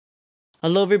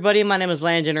Hello everybody, my name is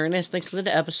Landon Ernest. Thanks for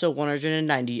listening to episode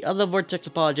 190 of the Vortex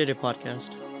Apologetic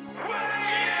podcast.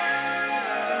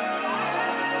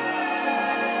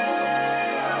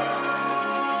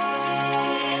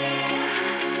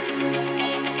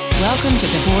 Welcome to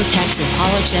the Vortex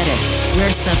Apologetic,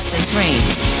 where substance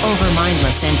reigns over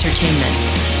mindless entertainment.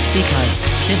 Because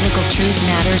biblical truth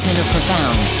matters in a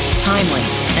profound, timely,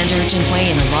 and urgent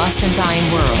way in a lost and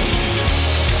dying world.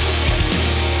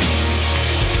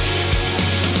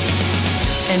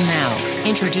 And now,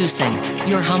 introducing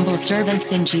your humble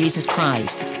servants in Jesus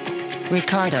Christ.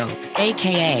 Ricardo,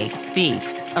 a.k.a.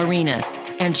 Beef, Arenas,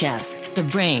 and Jeff, the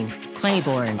Brain,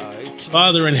 Claiborne.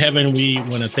 Father in heaven, we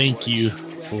want to thank you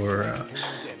for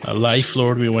life,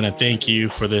 Lord. We want to thank you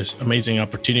for this amazing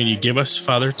opportunity you give us,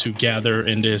 Father, to gather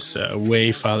in this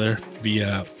way, Father,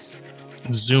 via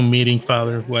Zoom meeting,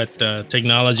 Father. What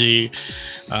technology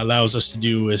allows us to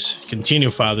do is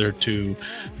continue, Father, to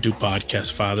do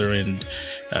podcasts, Father, and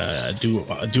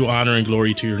do honor and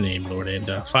glory to your name, Lord.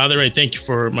 And Father, I thank you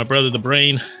for my brother, the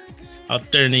Brain,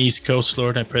 out there in the East Coast,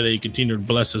 Lord. I pray that you continue to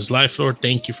bless his life, Lord.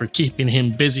 Thank you for keeping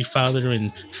him busy, Father,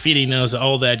 and feeding us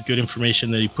all that good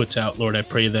information that he puts out, Lord. I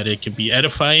pray that it can be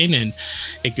edifying and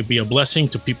it could be a blessing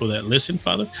to people that listen,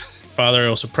 Father. Father, I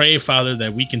also pray, Father,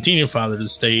 that we continue, Father, to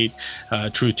stay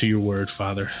true to your word,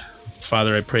 Father.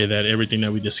 Father, I pray that everything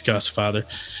that we discuss, Father,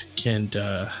 can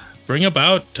bring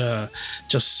about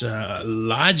just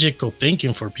logical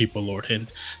thinking for people, Lord, and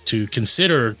to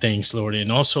consider things, Lord, and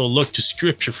also look to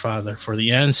Scripture, Father, for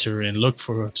the answer, and look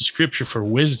to Scripture for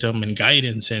wisdom and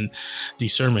guidance and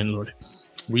discernment, Lord.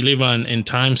 We live in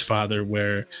times, Father,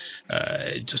 where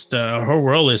our whole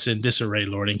world is in disarray,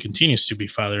 Lord, and continues to be,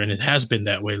 Father, and it has been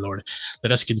that way, Lord.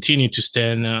 Let us continue to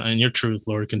stand in your truth,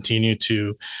 Lord, continue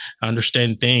to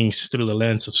understand things through the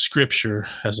lens of Scripture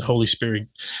as the Holy Spirit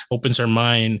opens our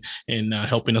mind and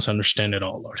helping us understand it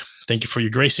all, Lord. Thank you for your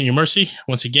grace and your mercy.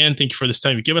 Once again, thank you for this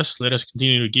time you give us. Let us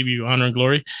continue to give you honor and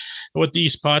glory with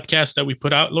these podcasts that we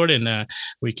put out, Lord, and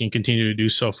we can continue to do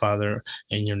so, Father,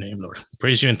 in your name, Lord.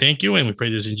 Praise you and thank you, and we pray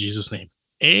this in Jesus' name.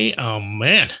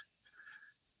 Amen.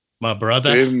 My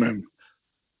brother. Amen.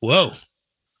 Whoa.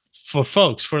 For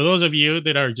those of you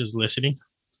that are just listening,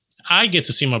 I get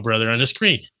to see my brother on the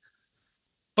screen.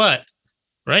 But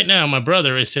right now, my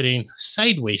brother is sitting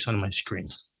sideways on my screen,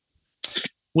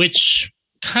 which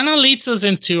kind of leads us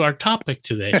into our topic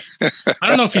today. I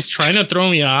don't know if he's trying to throw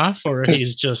me off or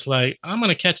he's just like, I'm going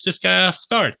to catch this guy off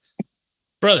guard.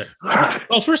 Brother,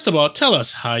 well, first of all, tell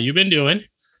us how you've been doing.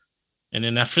 And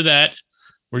then after that,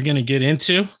 we're going to get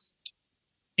into,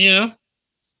 a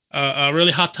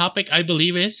really hot topic, I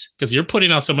believe is, because you're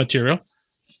putting out some material.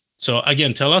 So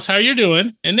again, tell us how you're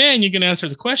doing. And then you can answer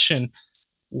the question,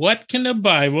 what can the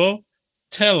Bible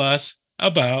tell us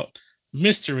about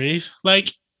mysteries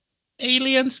like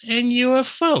aliens and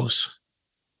UFOs?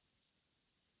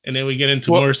 And then we get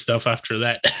into more stuff after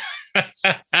that.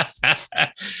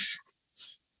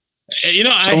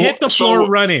 I hit the floor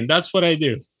running. That's what I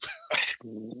do.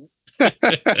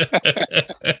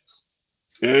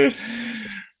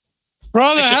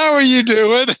 Brother, how are you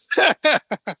doing?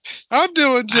 I'm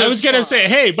doing just I was going to say,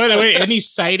 hey, by the way, any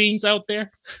sightings out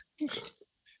there?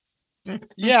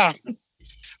 Yeah.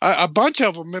 A bunch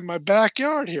of them in my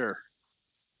backyard here.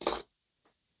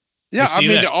 Yeah, I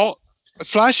mean, all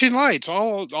flashing lights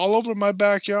all over my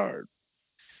backyard.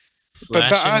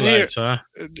 Flashing out lights, here,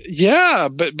 huh? Yeah,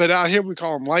 but out here we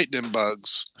call them lightning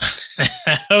bugs.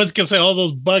 I was gonna say all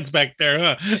those bugs back there,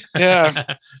 huh? Yeah,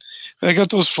 they got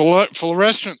those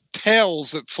fluorescent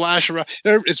tails that flash around.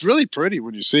 It's really pretty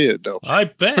when you see it, though. I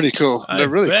bet. Pretty cool. They're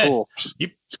really cool.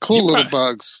 It's cool little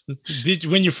bugs.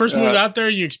 When you first moved out there,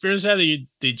 you experienced that? Did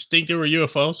you think there were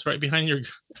UFOs right behind your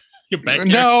backyard?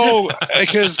 No,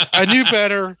 because I knew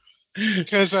better.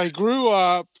 Because I grew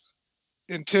up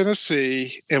in Tennessee,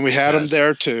 and we had them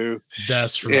there too.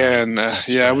 That's right. And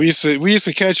right. we used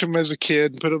to catch them as a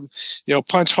kid and put them,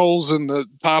 punch holes in the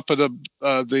top of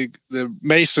the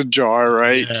mason jar,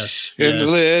 right? Yes. The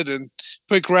lid, and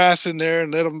put grass in there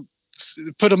and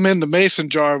put them in the mason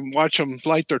jar and watch them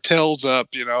light their tails up.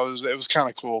 It was kind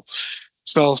of cool.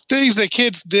 So things that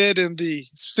kids did in the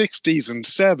 60s and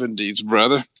 70s,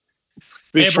 brother,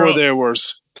 before there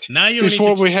was.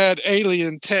 Before we had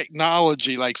alien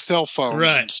technology like cell phones,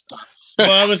 right? And stuff.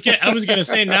 Well, I was gonna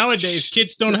say nowadays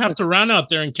kids don't have to run out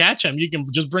there and catch them. You can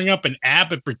just bring up an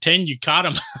app and pretend you caught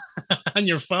them on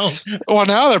your phone. Well,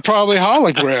 now they're probably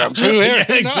holograms. Yeah,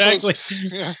 exactly.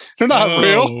 They're not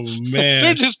real. Man,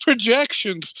 they're just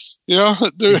projections. They're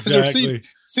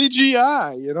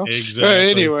CGI.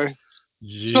 Exactly. Anyway,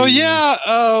 Jeez. so yeah.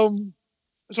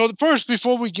 So first,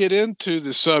 before we get into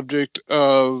the subject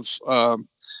of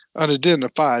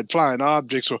unidentified flying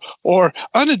objects or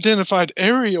unidentified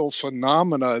aerial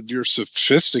phenomena, if you're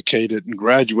sophisticated and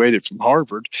graduated from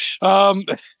Harvard. Whoa.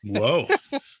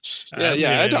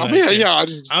 Yeah. I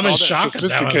just I'm in shock at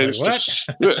that. I was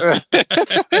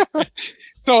like, what?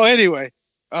 So anyway,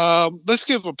 let's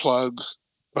give a plug.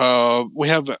 We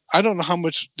have, I don't know how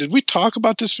much, did we talk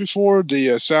about this before?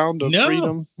 The Sound of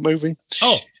Freedom movie?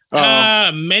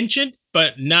 Mentioned,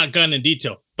 but not gone in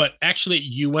detail. But actually,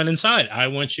 you went inside. I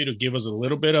want you to give us a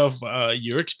little bit of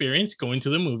your experience going to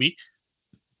the movie,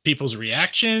 people's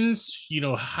reactions.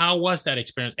 How was that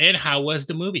experience, and how was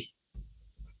the movie?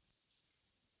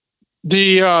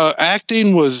 The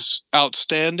acting was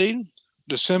outstanding.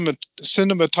 The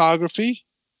cinematography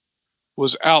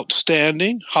was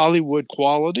outstanding, Hollywood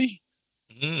quality.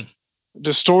 The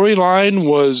storyline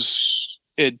was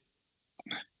it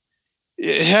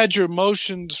had your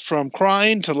emotions from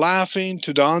crying to laughing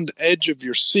to on the edge of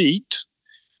your seat,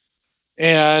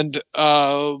 and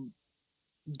the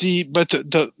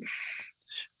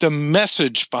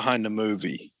message behind the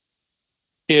movie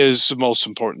is the most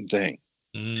important thing,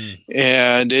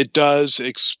 and it does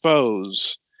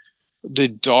expose the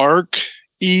dark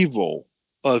evil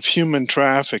of human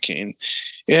trafficking.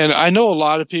 And I know a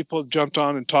lot of people have jumped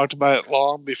on and talked about it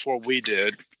long before we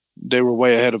did. They were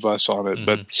way ahead of us on it,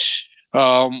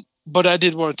 but I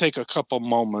did want to take a couple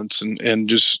moments and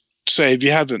just say, if you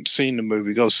haven't seen the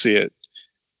movie, go see it.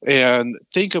 And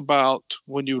think about,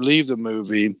 when you leave the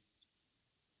movie,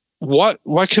 what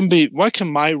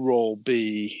can my role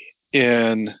be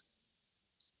in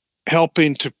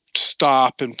helping to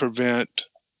stop and prevent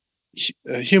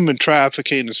human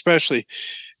trafficking, especially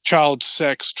child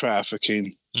sex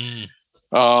trafficking.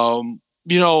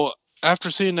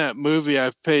 After seeing that movie,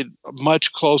 I've paid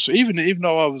much closer, even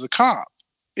though I was a cop,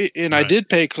 and I did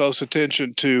pay close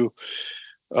attention to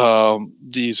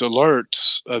these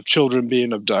alerts of children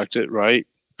being abducted, right?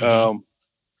 I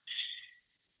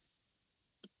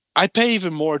pay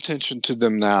even more attention to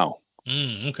them now.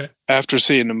 After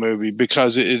seeing the movie,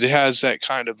 because it has that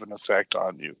kind of an effect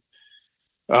on you.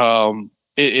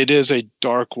 It is a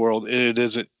dark world. It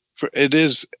is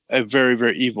a very,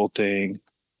 very evil thing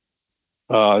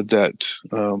that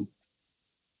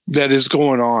is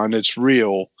going on. It's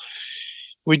real.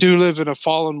 We do live in a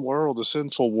fallen world, a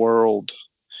sinful world.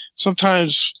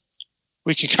 Sometimes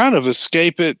we can kind of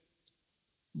escape it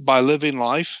by living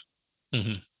life.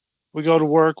 We go to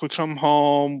work, we come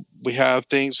home, we have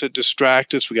things that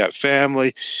distract us. We got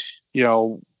family,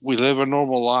 we live a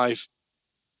normal life.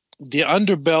 The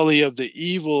underbelly of the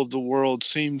evil of the world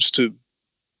seems to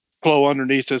flow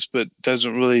underneath us, but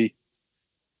doesn't really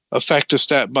affect us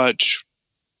that much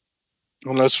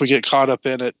unless we get caught up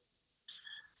in it.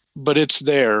 But it's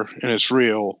there and it's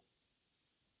real,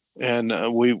 and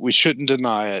we shouldn't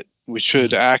deny it. We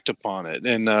should act upon it,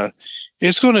 and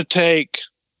it's going to take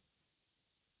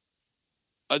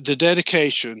the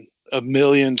dedication of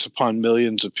millions upon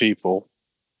millions of people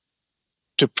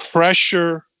to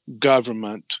pressure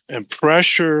government and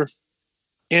pressure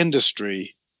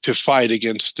industry to fight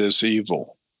against this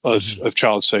evil of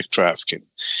child sex trafficking.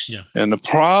 And the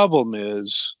problem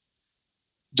is,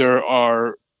 there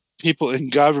are people in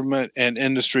government and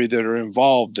industry that are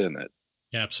involved in it.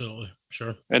 Absolutely.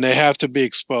 Sure. And they have to be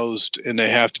exposed and they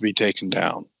have to be taken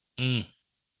down. And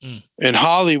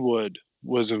Hollywood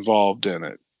was involved in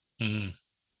it.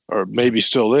 Or maybe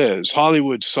still is.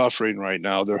 Hollywood's suffering right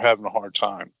now. They're having a hard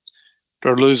time.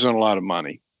 They're losing a lot of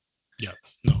money.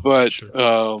 But sure.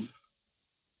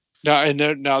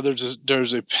 Now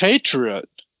there's a patriot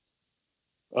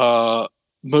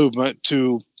movement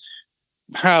to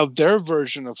have their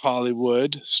version of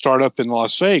Hollywood start up in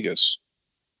Las Vegas,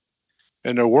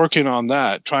 and they're working on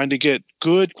that, trying to get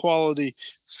good quality,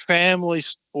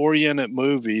 family-oriented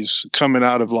movies coming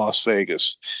out of Las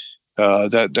Vegas.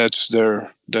 That's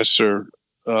their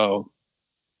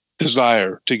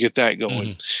desire to get that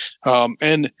going.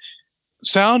 And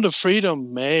Sound of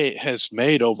Freedom has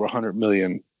made over $100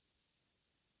 million,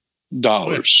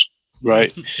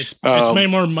 right? It's made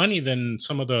more money than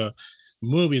some of the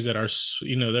movies that are,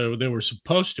 they were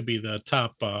supposed to be the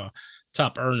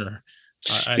top earner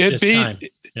at this time.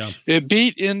 It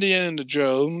beat Indiana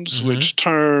Jones, which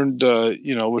turned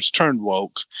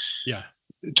woke.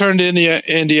 It turned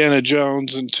Indiana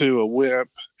Jones into a wimp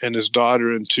and his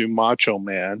daughter into Macho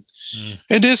Man.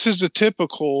 And this is the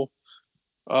typical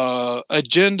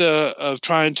agenda of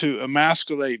trying to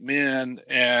emasculate men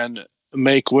and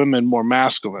make women more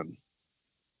masculine,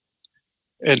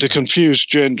 and to confuse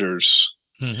genders.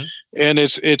 And it's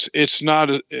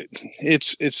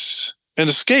an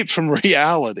escape from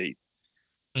reality.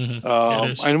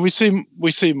 And we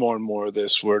see more and more of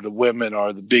this, where the women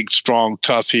are the big, strong,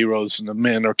 tough heroes, and the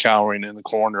men are cowering in the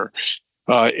corner.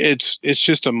 It's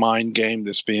just a mind game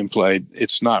that's being played.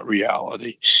 It's not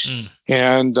reality,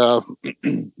 and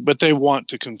but they want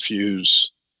to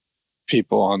confuse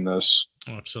people on this.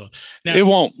 Oh, absolutely. Now, it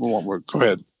won't work. Go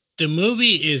ahead. The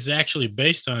movie is actually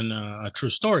based on a true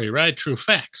story, right? True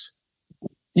facts.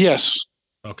 Yes.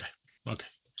 Okay.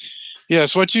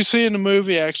 Yes, what you see in the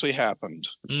movie actually happened.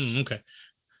 Okay,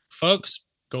 folks,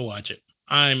 go watch it.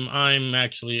 I'm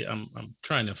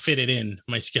trying to fit it in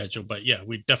my schedule, but yeah,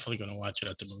 we're definitely going to watch it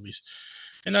at the movies,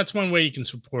 and that's one way you can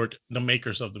support the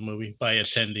makers of the movie, by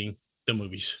attending the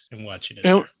movies and watching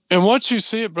it. And once you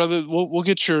see it, brother, we'll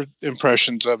get your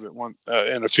impressions of it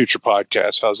in a future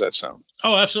podcast. How's that sound?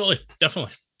 Oh, absolutely,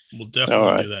 definitely, we'll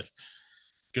definitely do that.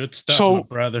 Good stuff, my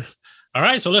brother. All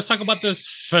right, so let's talk about this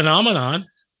phenomenon.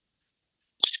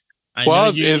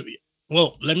 Well,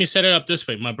 let me set it up this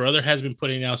way. My brother has been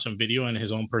putting out some video on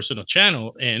his own personal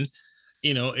channel, and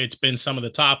it's been some of the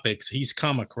topics he's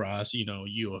come across.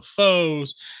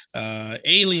 UFOs,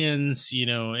 aliens.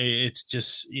 It's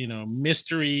just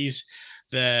mysteries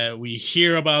that we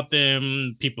hear about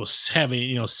them. People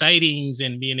having sightings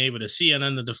and being able to see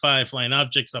unidentified flying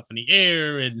objects up in the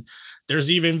air, and there's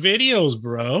even videos,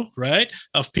 bro, right,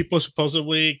 of people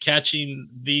supposedly catching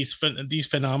these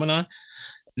phenomena.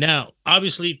 Now,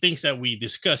 obviously, things that we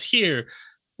discuss here,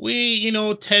 we,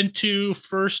 tend to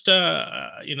first,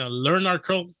 learn our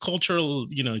culture,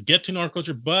 get to know our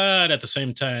culture, but at the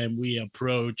same time, we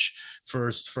approach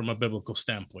first from a biblical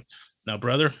standpoint. Now,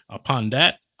 brother, upon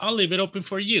that, I'll leave it open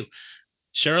for you.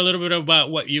 Share a little bit about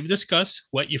what you've discussed,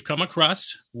 what you've come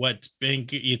across, what's been,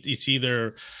 it's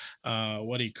either,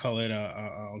 what do you call it,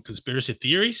 conspiracy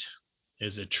theories?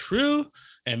 Is it true?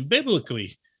 And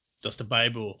biblically, does the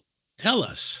Bible tell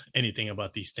us anything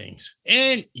about these things?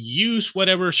 And use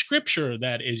whatever scripture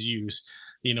that is used,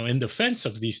 in defense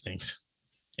of these things.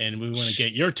 And we want to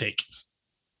get your take.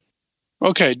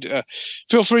 Okay.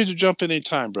 Feel free to jump in any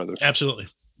time, brother. Absolutely.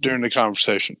 During the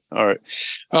conversation. All right.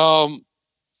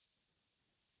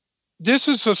 This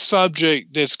is a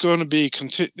subject that's going to be,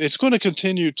 it's going to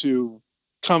continue to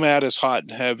come at us hot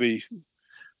and heavy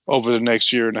over the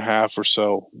next year and a half or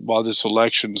so while this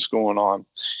election is going on.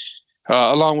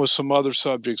 Along with some other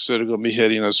subjects that are going to be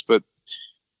hitting us. But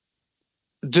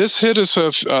this hit us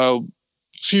a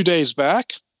few days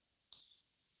back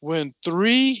when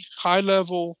 3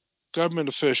 high-level government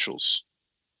officials,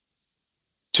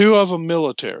 2 of them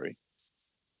military,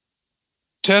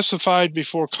 testified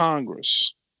before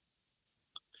Congress.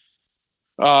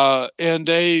 And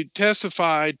they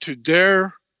testified to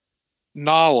their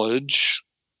knowledge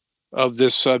of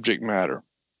this subject matter.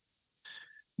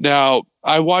 Now,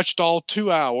 I watched all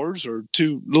 2 hours or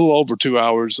little over 2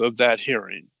 hours of that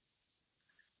hearing.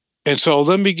 And so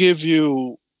let me give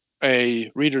you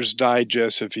a Reader's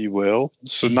Digest, if you will,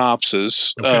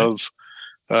 synopsis of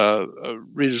a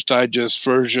Reader's Digest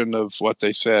version of what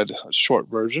they said, a short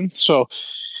version. So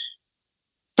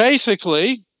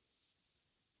basically,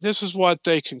 this is what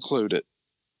they concluded.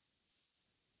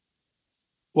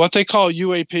 What they call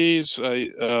UAPs,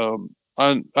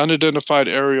 unidentified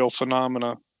aerial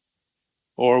phenomena,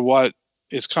 or what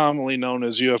is commonly known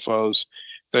as UFOs,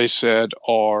 they said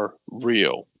are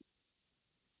real.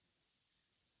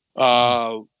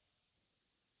 One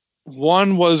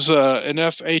was an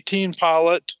F-18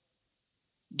 pilot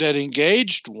that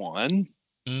engaged one.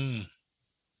 And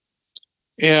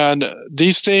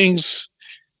these things,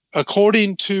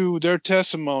 according to their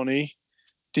testimony,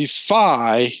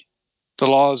 defy the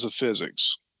laws of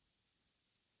physics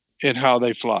in how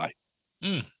they fly.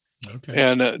 Okay.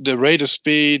 And the rate of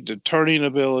speed, the turning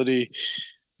ability,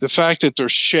 the fact that their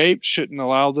shape shouldn't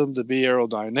allow them to be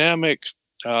aerodynamic,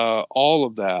 all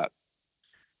of that,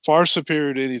 far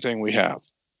superior to anything we have.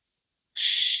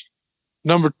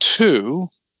 Number 2,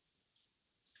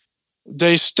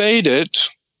 they stated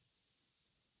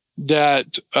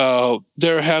that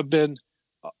there have been,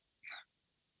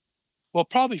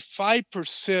 probably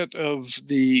 5% of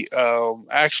the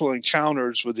actual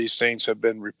encounters with these things have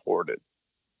been reported.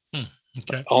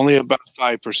 Okay. Only about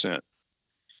 5%.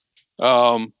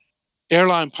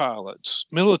 Airline pilots,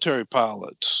 military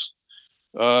pilots,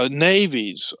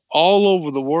 navies all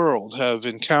over the world have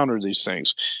encountered these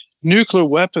things. Nuclear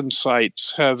weapon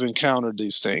sites have encountered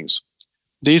these things.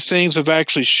 These things have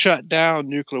actually shut down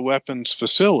nuclear weapons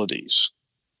facilities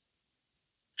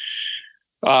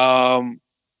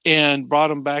and brought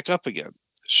them back up again.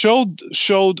 Showed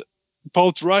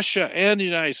both Russia and the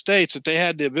United States that they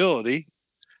had the ability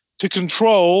to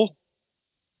control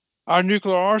our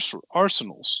nuclear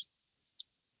arsenals.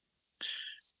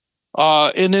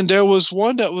 And then there was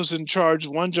one that was in charge,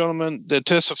 one gentleman that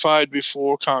testified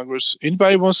before Congress.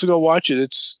 Anybody wants to go watch it,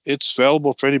 it's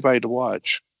available for anybody to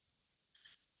watch.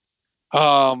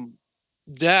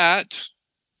 That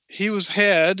he was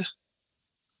head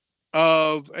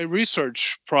of a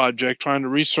research project trying to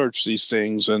research these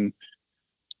things and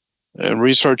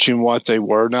researching what they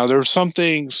were. Now, there were some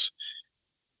things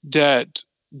that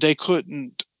they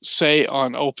couldn't say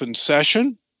on open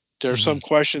session. There are some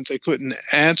questions they couldn't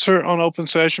answer on open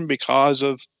session because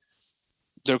of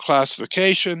their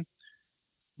classification.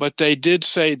 But they did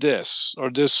say this, or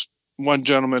this one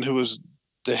gentleman who was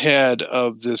the head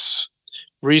of this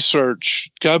research,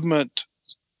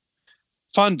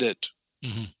 government-funded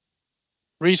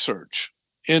research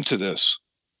into this.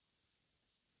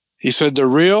 He said, they're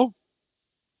real.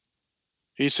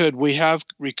 He said, we have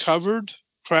recovered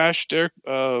crashed aircraft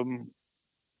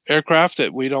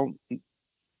that we don't,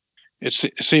 it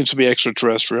seems to be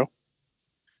extraterrestrial.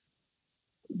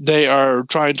 They are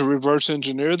trying to reverse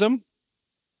engineer them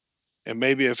and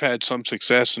maybe have had some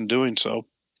success in doing so.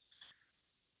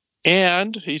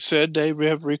 And he said they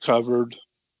have recovered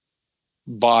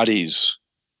bodies.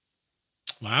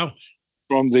 Wow.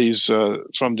 From these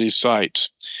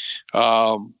sites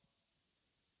that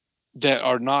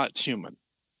are not human.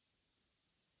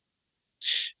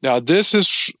 Now, this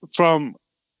is from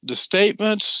the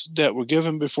statements that were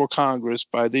given before Congress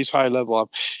by these high-level.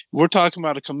 We're talking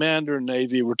about a commander in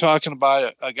Navy. We're talking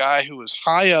about a guy who was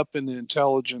high up in the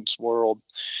intelligence world.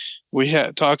 We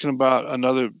had talking about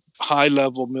another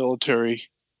high-level military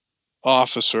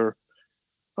officer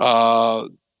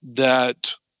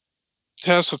that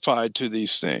testified to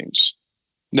these things.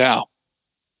 Now,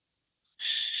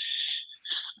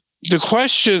 the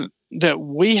question that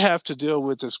we have to deal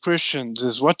with as Christians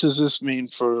is, what does this mean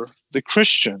for the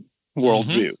Christian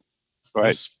worldview?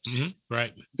 Right?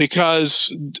 Right.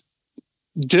 Because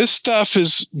this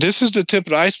is the tip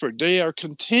of the iceberg. They are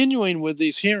continuing with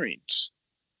these hearings.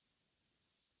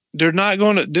 They're not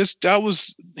going to, that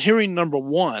was hearing number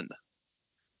one.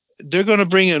 They're going to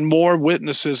bring in more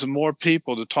witnesses and more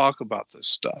people to talk about this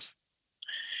stuff.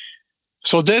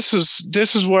 So this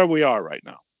is where we are right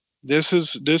now. This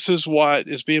is what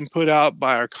is being put out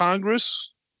by our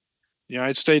Congress, the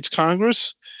United States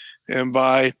Congress, and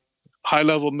by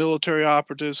high-level military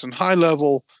operatives and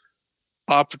high-level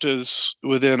operatives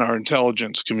within our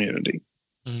intelligence community.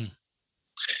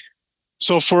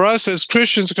 So for us as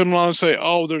Christians to come along and say,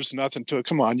 oh, there's nothing to it.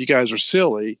 Come on, you guys are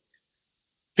silly.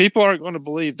 People aren't going to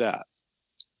believe that.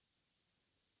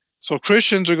 So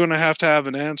Christians are going to have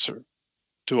an answer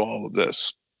to all of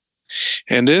this.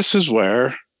 And this is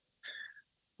where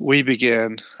we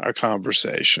begin our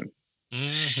conversation.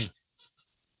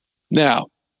 Now,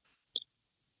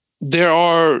 there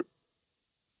are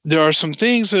some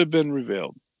things that have been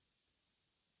revealed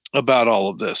about all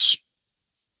of this.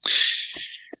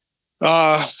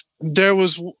 There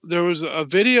was a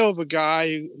video of a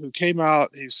guy who came out.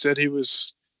 He said he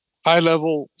was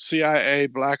high-level CIA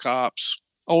black ops.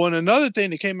 Oh, and another thing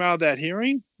that came out of that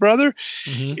hearing, brother,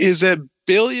 is that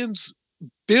billions,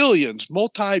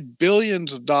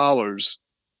 multi-billions of dollars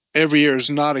every year is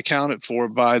not accounted for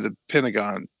by the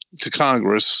Pentagon to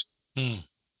Congress.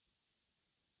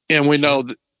 And we know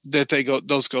that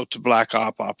those go to black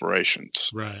op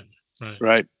operations.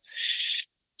 Right.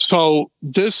 So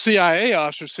this CIA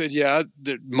officer said, yeah,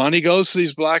 the money goes to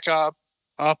these black op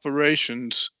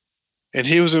operations. And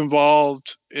he was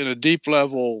involved in a deep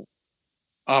level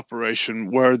operation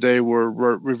where they were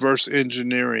reverse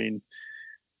engineering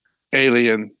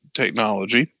alien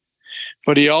technology.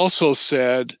 But he also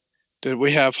said that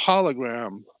we have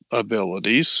hologram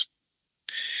abilities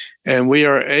and we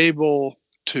are able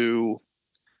to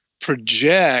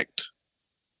project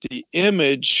the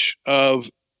image of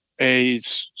a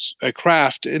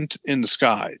craft in the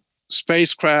sky,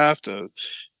 spacecraft,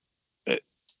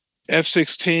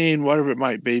 F-16, whatever it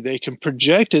might be. They can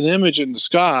project an image in the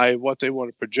sky, what they want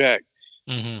to project.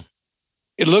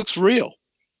 It looks real.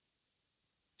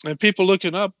 And people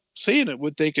looking up, seeing it,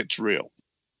 would think it's real.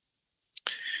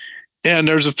 And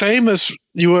there's a famous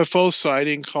UFO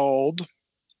sighting called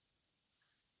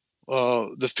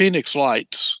the Phoenix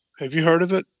Lights. Have you heard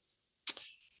of it?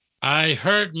 I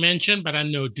heard mentioned, but I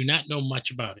do not know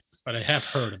much about it. But I have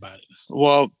heard about it.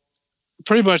 Well,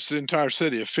 pretty much the entire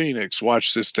city of Phoenix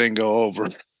watched this thing go over.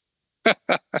 Okay,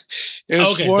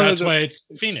 that's why it's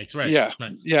Phoenix, right? Yeah,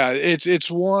 right. Yeah.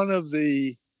 It's one of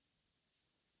the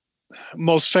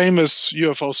most famous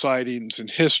UFO sightings in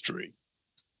history.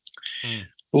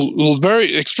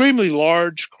 Very extremely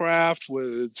large craft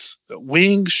with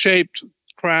wing-shaped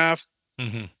craft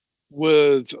Mm-hmm.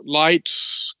 with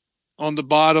lights on the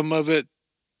bottom of it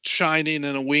shining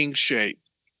in a wing shape,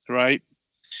 right?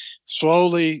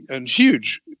 Slowly and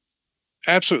huge,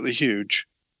 absolutely huge,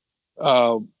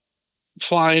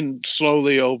 flying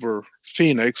slowly over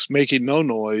Phoenix, making no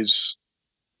noise.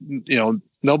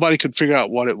 Nobody could figure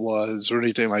out what it was or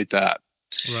anything like that.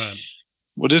 Right.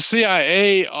 Well, the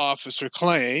CIA officer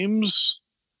claims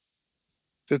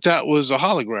that was a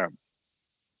hologram.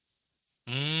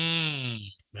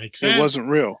 Makes sense. It wasn't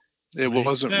real. It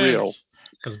wasn't real.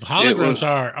 Because holograms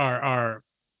are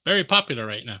very popular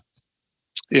right now.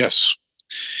 Yes.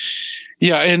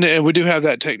 Yeah, and we do have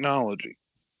that technology.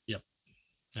 Yep.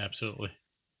 Absolutely.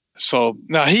 So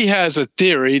now he has a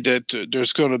theory that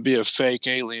there's going to be a fake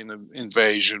alien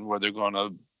invasion where they're going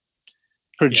to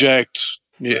project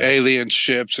alien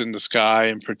ships in the sky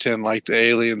and pretend like the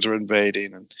aliens are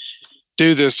invading and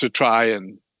do this to try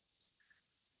and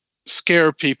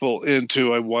scare people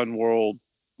into a one world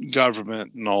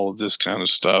government and all of this kind of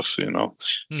stuff,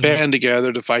 band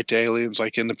together to fight the aliens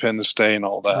like Independence Day and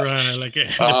all that. Right, like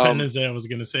Independence Day, I was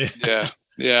going to say.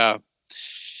 Yeah.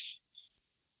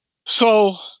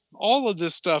 So all of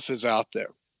this stuff is out there.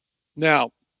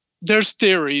 Now, there's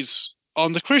theories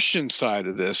on the Christian side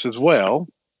of this as well.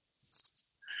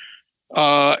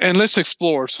 And let's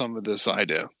explore some of this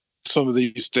idea, some of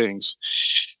these things.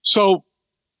 So,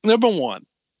 number one,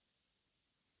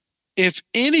 if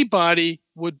anybody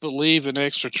would believe in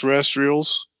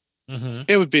extraterrestrials,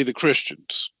 it would be the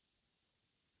Christians.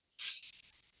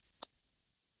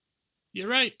 You're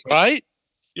right. Right?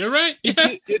 You're right.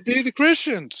 Yeah. It'd be the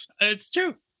Christians. It's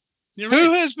true. You're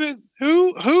Who right. has been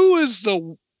who is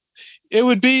the it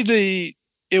would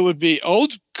be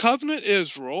Old Covenant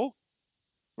Israel,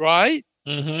 right?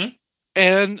 Mm-hmm.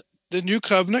 And the New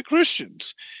Covenant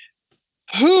Christians.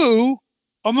 Who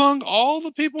among all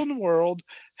the people in the world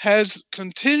has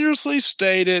continuously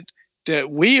stated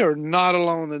that we are not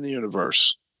alone in the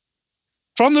universe?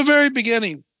 From the very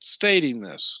beginning, stating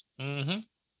this. Mm-hmm.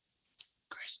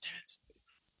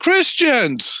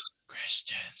 Christians.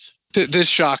 This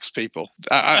shocks people.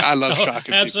 I love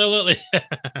shocking absolutely.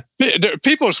 people.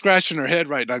 People are scratching their head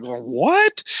right now going,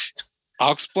 what?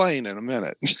 I'll explain in a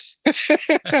minute.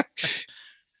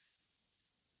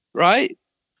 Right?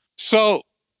 So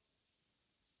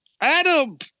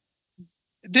Adam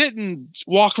didn't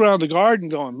walk around the garden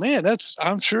going, man,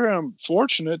 I'm sure I'm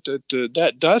fortunate that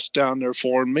that dust down there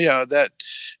formed me out of that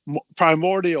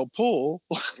primordial pool.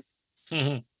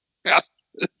 Mm-hmm.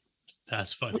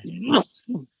 That's funny.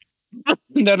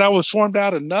 That I was formed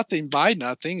out of nothing by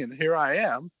nothing, and here I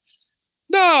am.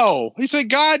 No, he said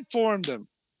God formed him.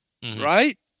 Mm-hmm.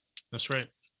 Right? That's right.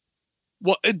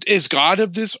 Well, is God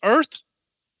of this earth?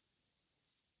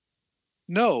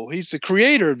 No, he's the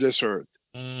creator of this earth.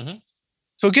 Mm-hmm.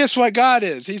 So guess what God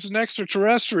is? He's an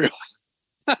extraterrestrial.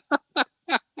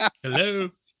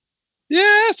 Hello.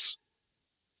 Yes.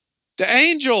 The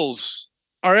angels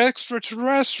are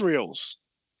extraterrestrials.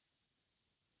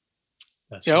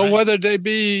 That's right. Whether they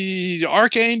be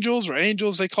archangels or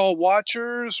angels they call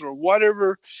watchers or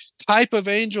whatever type of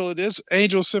angel it is,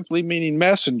 angel simply meaning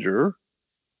messenger,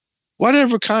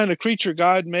 whatever kind of creature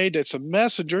God made that's a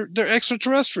messenger, they're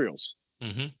extraterrestrials.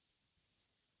 Mm-hmm.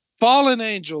 Fallen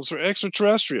angels are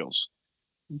extraterrestrials.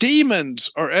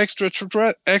 Demons are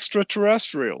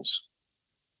extraterrestrials.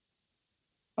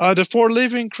 The four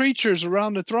living creatures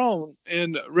around the throne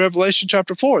in Revelation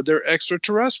chapter 4, they're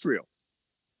extraterrestrial.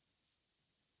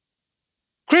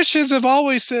 Christians have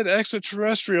always said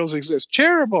extraterrestrials exist.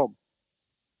 Cherubim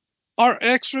are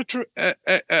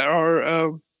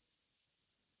extraterrestrials.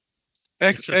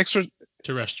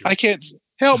 I can't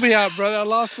help me out, brother. I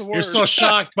lost the word. You're so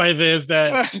shocked by this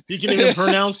that you can even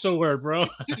pronounce the word, bro.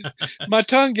 My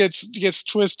tongue gets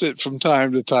twisted from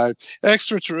time to time.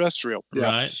 Extraterrestrial.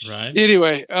 Yeah. Right.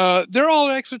 Anyway, they're all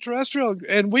extraterrestrial,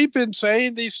 and we've been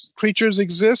saying these creatures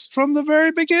exist from the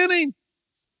very beginning.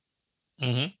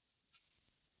 Mm-hmm.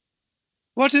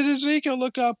 What did Ezekiel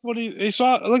look up when he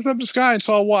looked up the sky and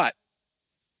saw what?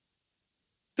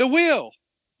 The wheel.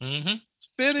 Mm-hmm.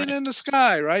 Spinning in the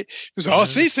sky, right? Because,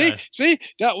 see,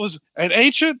 that was an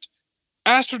ancient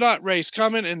astronaut race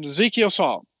coming, and Ezekiel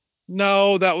saw them.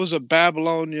 No, that was a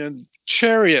Babylonian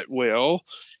chariot wheel.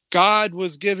 God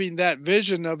was giving that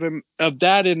vision of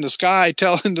that in the sky,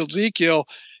 telling Ezekiel,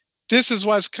 this is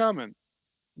what's coming.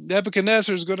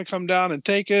 Nebuchadnezzar is going to come down and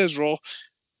take Israel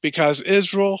because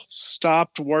Israel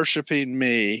stopped worshiping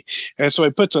me. And so he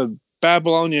puts a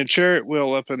Babylonian chariot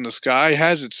wheel up in the sky,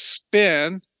 has it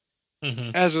spin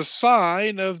as a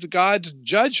sign of God's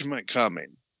judgment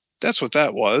coming. That's what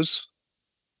that was.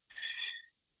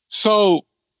 So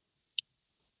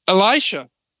Elisha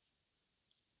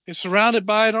is surrounded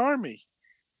by an army,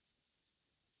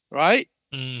 right?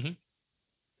 Mm-hmm.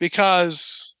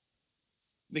 Because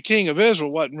the king of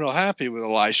Israel wasn't real happy with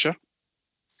Elisha.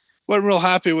 Wasn't real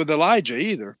happy with Elijah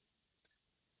either.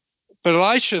 But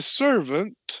Elisha's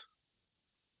servant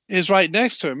is right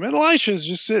next to him. And Elisha's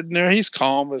just sitting there. He's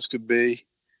calm as could be.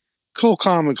 Cool,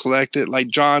 calm, and collected, like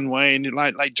John Wayne.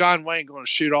 Like John Wayne going to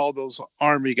shoot all those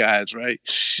army guys, right?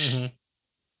 Mm-hmm.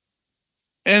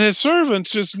 And his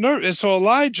servant's just nervous. And so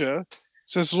Elijah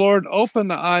says, Lord, open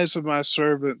the eyes of my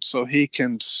servant so he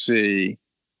can see.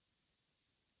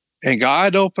 And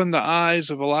God opened the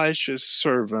eyes of Elisha's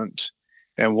servant.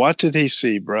 And what did he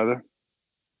see, brother?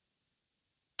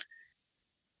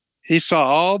 He saw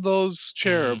all those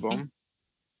cherubim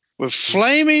with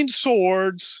flaming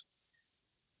swords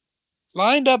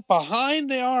lined up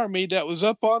behind the army that was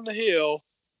up on the hill,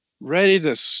 ready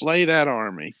to slay that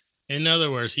army. In other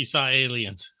words, he saw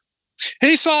aliens.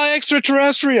 He saw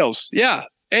extraterrestrials. Yeah,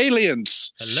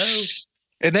 aliens. Hello.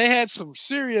 And they had some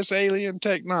serious alien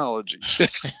technology.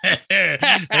 They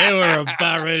were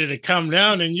about ready to come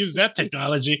down and use that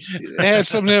technology. They had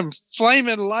some of them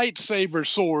flaming lightsaber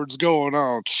swords going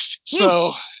on.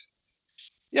 So,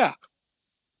 yeah.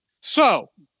 So,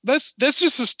 let's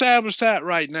just establish that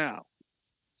right now.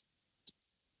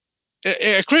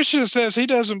 A Christian that says he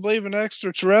doesn't believe in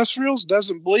extraterrestrials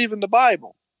doesn't believe in the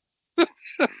Bible.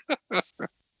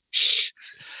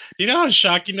 You know how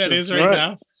shocking that is right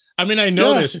now? I mean, I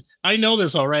know this. I know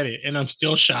this already, and I'm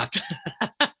still shocked.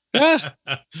 Yeah,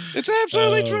 it's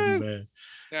absolutely true. Man.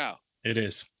 Yeah, it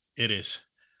is. It is.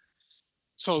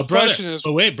 So the brother, question is,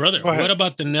 wait, brother, what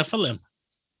about the Nephilim?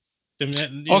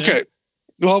 Okay,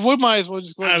 well, we might as well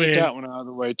just go and get that one out of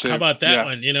the way too. How about that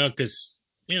one? Because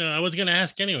I was going to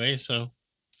ask anyway. So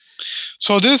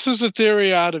this is a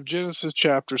theory out of Genesis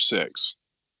chapter 6,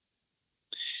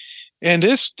 and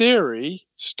this theory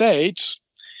states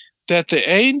that the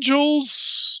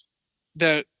angels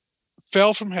that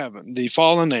fell from heaven, the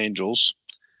fallen angels,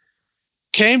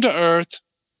 came to earth,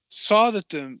 saw that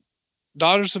the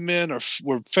daughters of men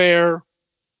were fair,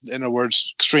 in other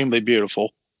words, extremely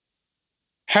beautiful,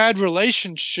 had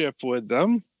relationship with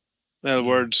them, in other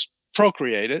words,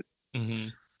 procreated,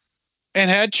 and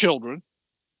had children.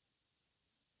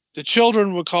 The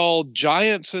children were called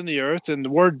giants in the earth, and the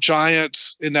word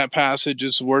giants in that passage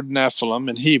is the word Nephilim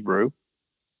in Hebrew.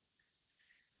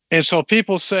 And so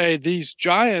people say these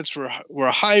giants were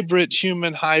a hybrid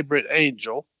human, hybrid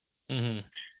angel.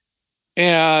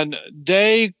 And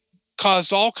they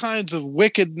caused all kinds of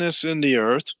wickedness in the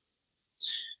earth.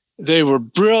 They were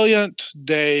brilliant.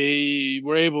 They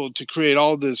were able to create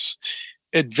all this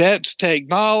advanced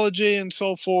technology and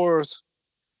so forth.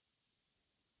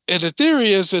 And the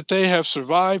theory is that they have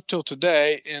survived till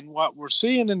today. And what we're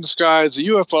seeing in the skies, the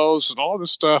UFOs and all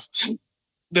this stuff,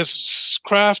 this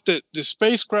spacecraft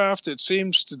that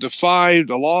seems to defy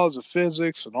the laws of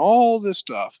physics and all this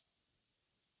stuff,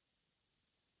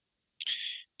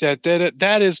 that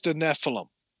is the Nephilim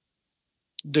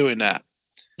doing that.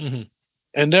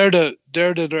 And they're the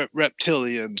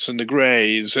reptilians and the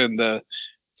grays and the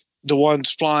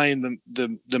ones flying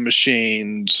the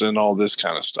machines and all this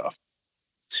kind of stuff.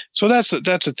 So that's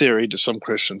a theory that some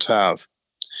Christians have.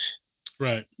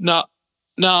 Right. Now,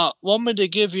 want me to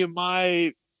give you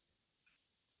my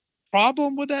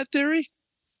problem with that theory?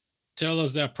 Tell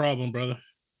us that problem, brother.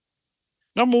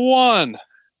 Number one,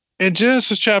 in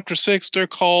Genesis chapter 6, they're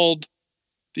called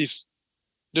these.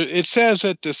 It says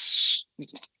that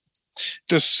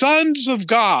the sons of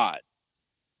God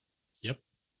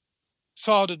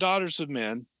saw the daughters of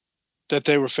men, that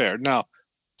they were fair. Now,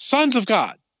 sons of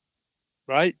God,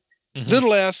 right?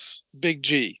 Little s, big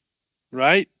G,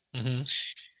 right?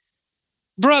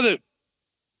 Brother,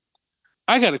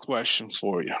 I got a question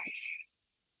for you.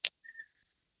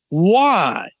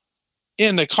 Why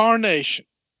in the carnation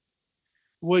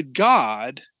would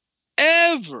God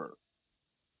ever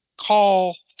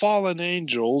call fallen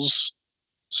angels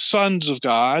sons of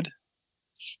God?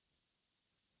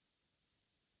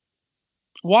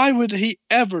 Why would he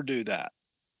ever do that?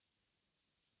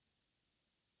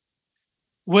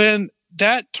 When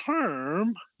that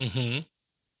term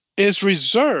is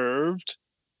reserved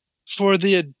for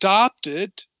the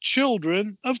adopted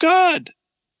children of God.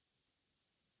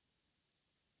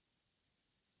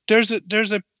 There's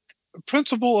a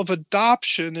principle of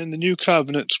adoption in the New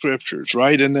Covenant scriptures,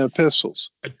 right? In the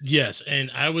epistles. Yes, and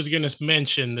I was going to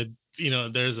mention that,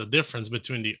 there's a difference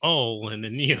between the Old and the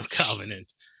New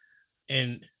Covenant,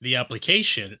 and the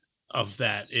application of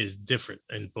that is different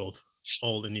in both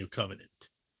Old and New Covenant.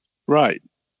 Right.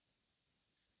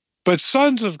 But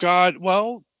sons of God,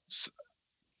 well,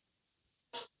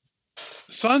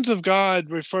 Sons of God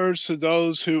refers to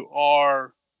those who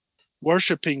are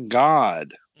worshiping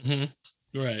God.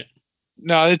 Mm-hmm. Right.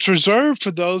 Now, it's reserved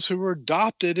for those who were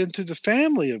adopted into the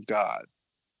family of God,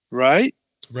 right?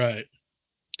 Right.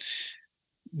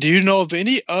 Do you know of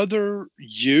any other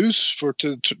use for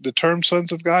the term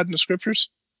sons of God in the scriptures?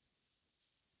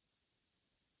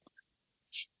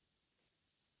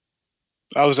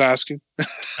 I was asking.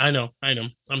 I know.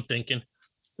 I'm thinking.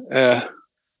 Uh,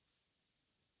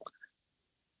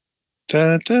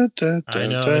 dun, dun, dun, I dun,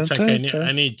 know. dun, It's like dun, dun.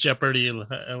 I need Jeopardy.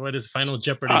 What is Final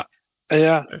Jeopardy?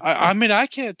 Yeah. I mean, I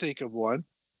can't think of one.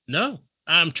 No,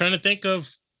 I'm trying to think of.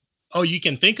 Oh, you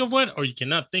can think of one, or you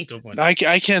cannot think of one. I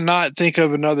cannot think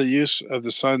of another use of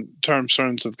the term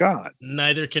sons of God.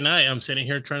 Neither can I. I'm sitting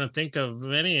here trying to think of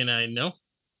any, and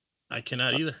I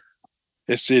cannot either.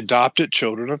 It's the adopted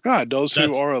children of God, those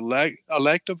who are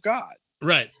elect of God.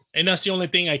 Right. And that's the only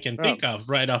thing I can think of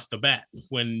right off the bat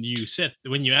when you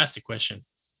asked the question.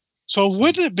 So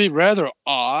wouldn't it be rather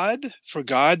odd for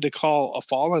God to call a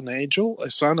fallen angel a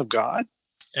son of God?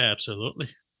 Absolutely.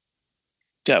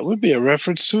 That would be a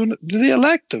reference to the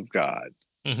elect of God.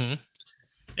 Mm-hmm.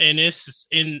 And it's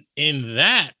in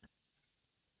that,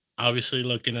 obviously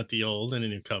looking at the old and the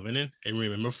new covenant, and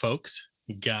remember, folks,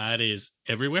 God is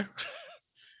everywhere.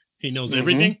 He knows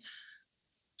everything.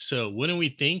 So wouldn't we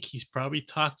think he's probably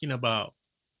talking about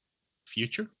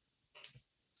future?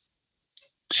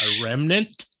 A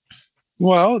remnant?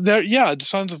 Well, the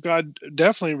sons of God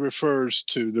definitely refers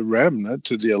to the remnant,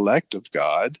 to the elect of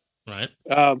God. Right.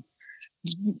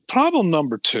 Problem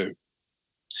number 2.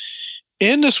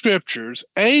 In the scriptures,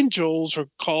 angels are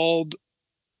called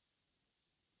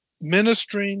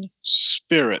ministering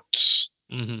spirits.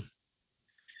 Mm-hmm.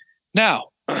 Now,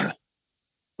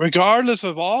 regardless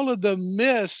of all of the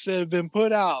myths that have been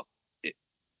put out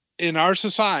in our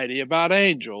society about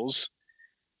angels,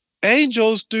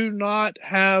 angels do not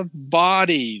have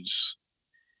bodies.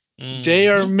 Mm-hmm. They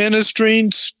are ministering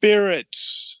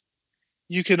spirits.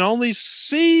 You can only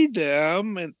see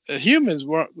them, and humans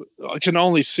can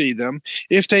only see them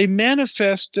if they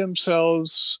manifest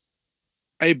themselves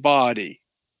a body.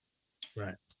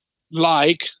 Right.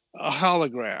 Like a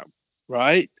hologram,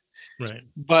 right? Right.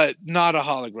 But not a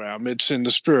hologram. It's in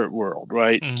the spirit world,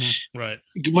 right? Mm-hmm. Right.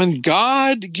 When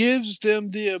God gives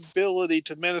them the ability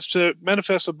to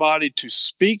manifest a body to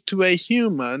speak to a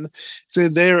human,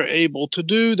 then they are able to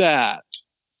do that.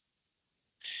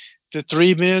 The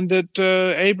 3 men that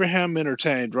Abraham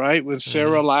entertained, right? When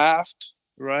Sarah laughed,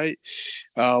 right?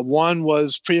 One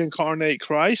was pre-incarnate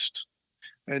Christ,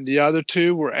 and the other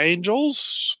 2 were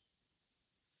angels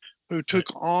who took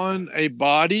on a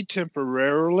body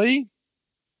temporarily.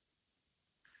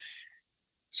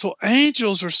 So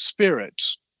angels are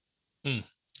spirits.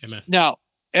 Amen. Now,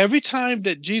 every time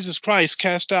that Jesus Christ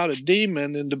cast out a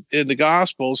demon in the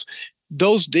Gospels,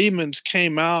 those demons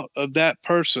came out of that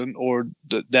person, or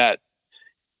that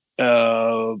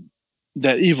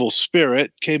evil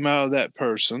spirit came out of that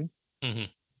person. Mm-hmm.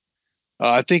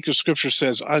 I think the scripture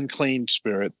says unclean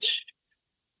spirit.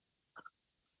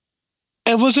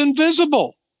 And was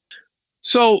invisible.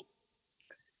 So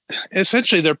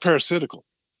essentially they're parasitical.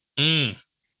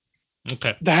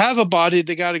 Okay. To have a body,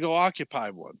 they got to go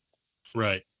occupy one.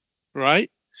 Right. Right?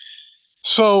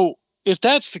 So if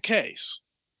that's the case,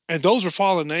 and those are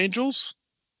fallen angels,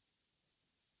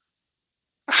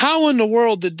 how in the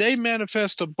world did they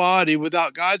manifest a body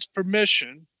without God's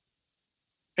permission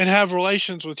and have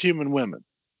relations with human women?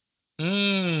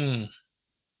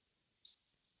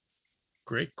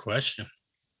 Great question.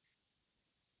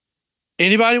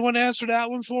 Anybody want to answer that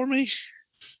one for me?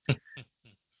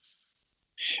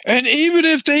 And even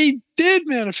if they did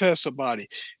manifest a body,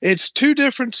 it's 2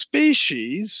 different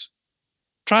species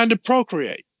trying to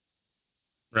procreate.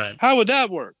 Right. How would that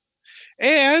work?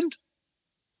 And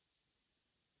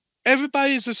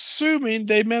everybody's assuming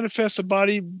they manifest a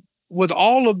body with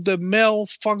all of the male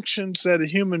functions that a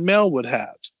human male would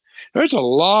have. There's a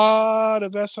lot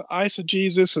of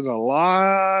eisegesis and a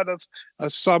lot of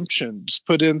assumptions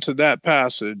put into that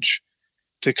passage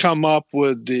to come up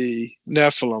with the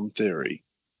Nephilim theory.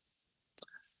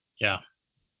 Yeah.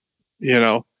 You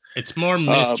know, it's more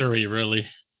mystery, really,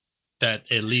 that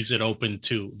it leaves it open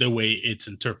to the way it's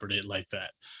interpreted like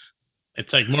that.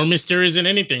 It's like more mysterious than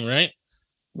anything, right?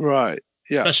 Right.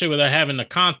 Yeah. Especially without having the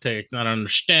context, not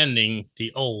understanding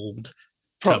the old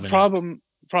covenant.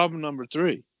 Problem number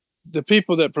 3. The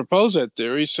people that propose that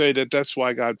theory say that that's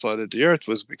why God flooded the earth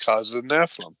was because of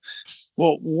Nephilim.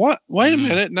 Well, what? Wait a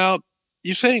minute. Now,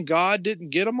 you saying God didn't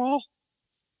get them all?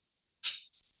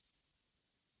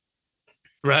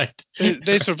 Right.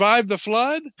 They survived the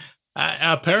flood?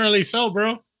 Apparently so,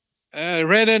 bro.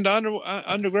 ran into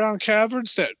underground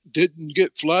caverns that didn't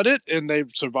get flooded, and they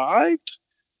survived.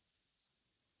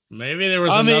 Maybe there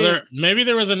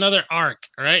was another ark,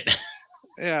 right?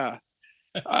 Yeah.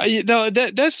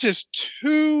 That's just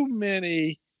too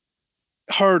many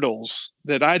hurdles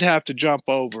that I'd have to jump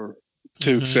over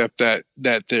to accept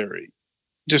that theory.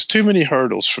 Just too many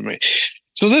hurdles for me.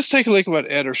 So let's take a look at what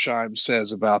Edersheim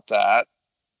says about that.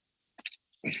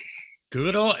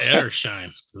 Good old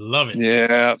Edersheim. Love it.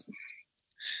 Yeah.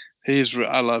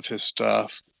 I love his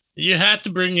stuff. You had to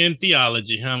bring in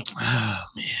theology, huh? Oh,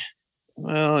 man.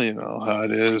 Well, you know how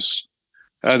it is.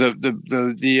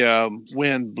 The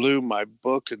wind blew my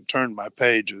book and turned my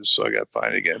pages, so I got to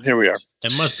find it again. Here we are.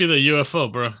 It must be the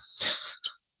UFO, bro.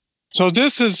 So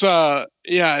this is the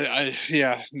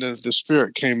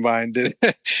spirit came by and did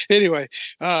it. Anyway,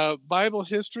 Bible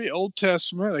history, Old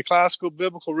Testament, a classical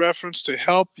biblical reference to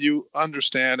help you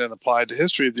understand and apply the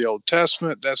history of the Old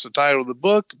Testament. That's the title of the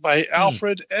book by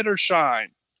Alfred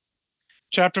Edersheim.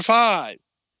 Chapter 5,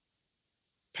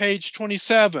 page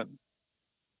 27.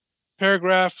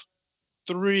 Paragraph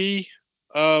 3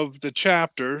 of the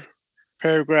chapter,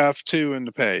 paragraph 2 in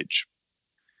the page.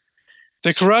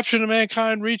 The corruption of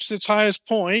mankind reached its highest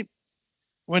point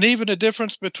when even the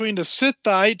difference between the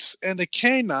Sithites and the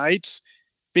Cainites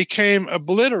became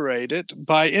obliterated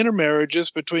by intermarriages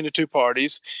between the two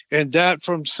parties, and that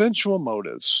from sensual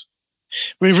motives.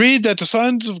 We read that the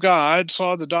sons of God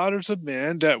saw the daughters of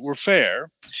men that were fair,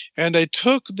 and they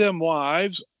took them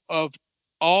wives of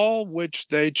all which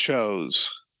they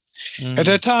chose. At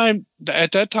that time,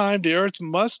 the earth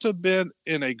must have been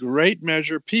in a great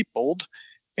measure peopled,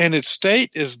 and its state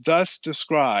is thus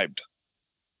described.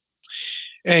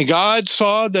 And God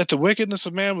saw that the wickedness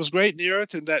of man was great in the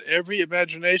earth, and that every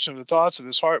imagination of the thoughts of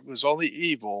his heart was only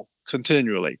evil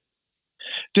continually.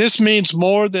 This means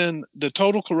more than the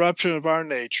total corruption of our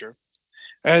nature,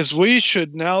 as we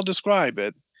should now describe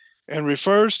it, and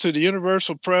refers to the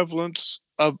universal prevalence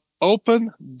of open,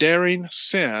 daring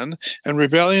sin and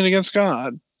rebellion against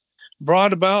God,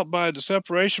 brought about by the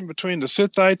separation between the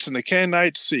Sithites and the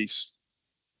Cainites ceased.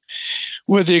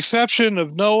 With the exception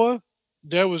of Noah,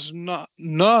 there was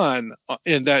none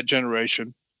in that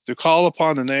generation to call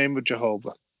upon the name of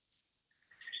Jehovah.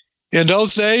 In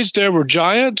those days, there were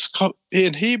giants,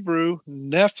 in Hebrew,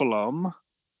 Nephilim,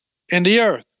 in the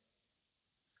earth.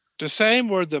 The same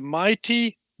were the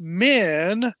mighty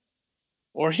men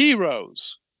or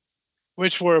heroes,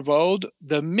 which were of old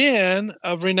the men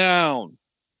of renown.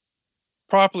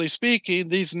 Properly speaking,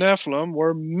 these Nephilim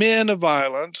were men of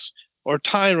violence, or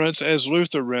tyrants, as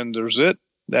Luther renders it.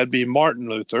 That'd be Martin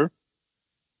Luther.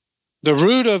 The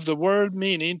root of the word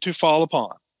meaning to fall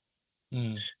upon.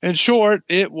 In short,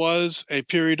 it was a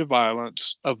period of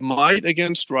violence, of might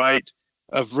against right,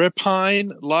 of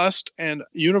rapine, lust, and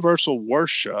universal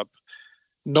worship.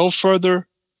 No further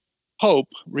hope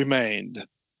remained,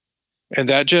 and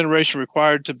that generation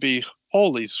required to be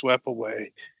wholly swept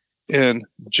away in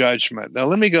judgment. Now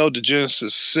let me go to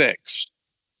Genesis 6.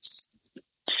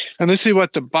 And let's see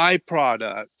what the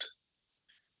byproduct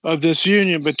of this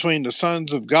union between the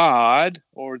sons of God,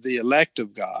 or the elect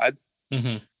of God,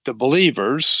 the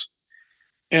believers,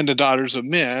 and the daughters of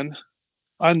men,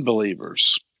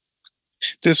 unbelievers.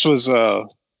 This was a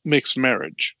mixed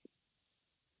marriage.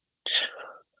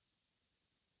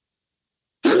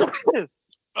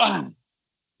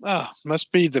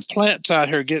 Must be the plants out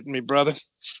here getting me, brother.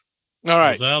 All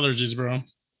right. Those allergies, bro.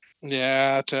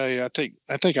 Yeah, I tell you, I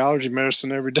take allergy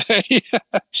medicine every day.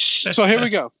 So here we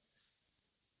go.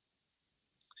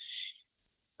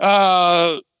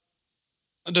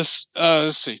 Let's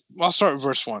see. I'll start with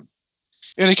verse 1.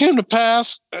 And it came to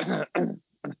pass.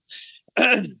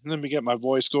 Let me get my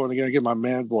voice going again. Get my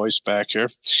man voice back here.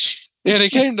 And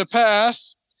it came to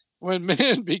pass when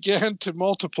men began to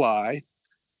multiply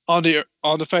on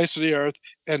the face of the earth,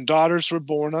 and daughters were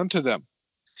born unto them,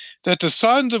 that the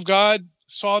sons of God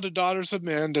saw the daughters of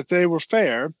men, that they were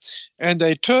fair, and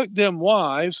they took them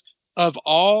wives of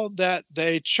all that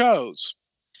they chose.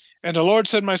 And the Lord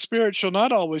said, my spirit shall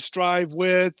not always strive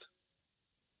with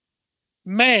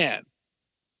man.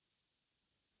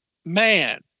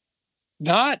 Man.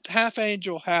 Not half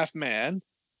angel, half man.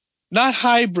 Not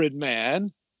hybrid man.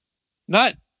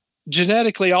 Not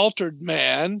genetically altered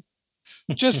man.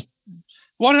 Just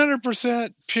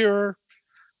 100% pure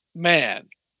man.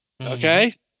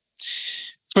 Okay?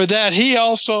 For that he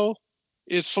also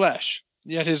is flesh.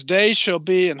 Yet his days shall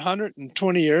be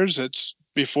 120 years. It's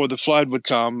before the flood would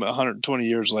come, 120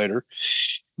 years later.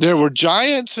 There were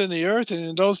giants in the earth, and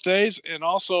in those days, and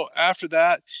also after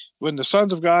that, when the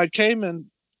sons of God came in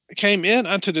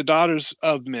unto the daughters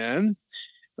of men,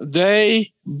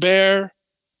 they bear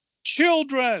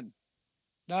children,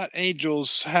 not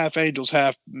angels, half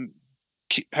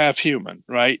human,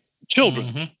 right? Children.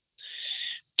 Mm-hmm.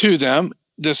 To them,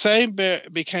 the same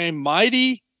became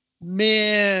mighty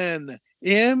men,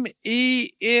 men,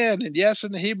 and yes,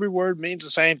 in the Hebrew word means the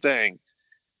same thing.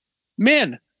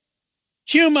 Men,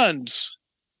 humans,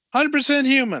 100%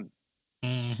 human,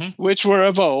 Mm-hmm. which were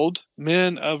of old,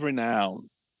 men of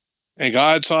renown. And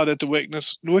God saw that the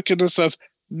wickedness of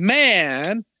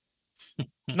man,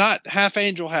 not half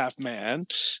angel, half man,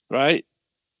 right?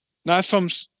 Not some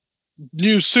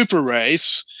new super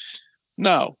race.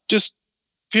 No, just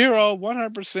pure,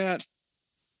 100%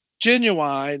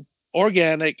 genuine,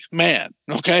 organic man.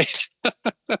 Okay.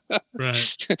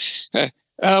 Right.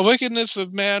 Wickedness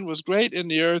of man was great in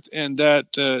the earth, and that,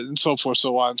 and so forth,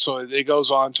 so on. So it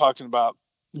goes on talking about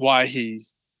why he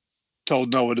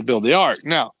told Noah to build the ark.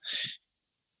 Now,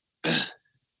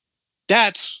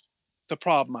 that's the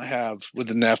problem I have with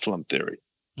the Nephilim theory.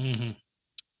 Mm-hmm.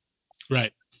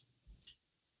 Right.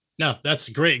 No, that's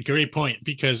a great point,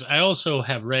 because I also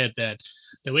have read that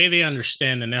the way they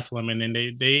understand the Nephilim, and then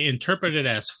they interpret it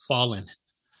as fallen,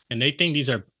 and they think these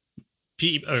are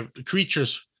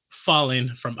creatures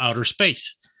fallen from outer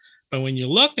space. But when you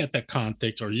look at the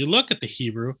context, or you look at the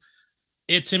Hebrew,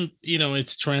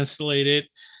 it's translated.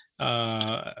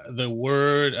 The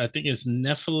word, I think it's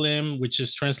Nephilim, which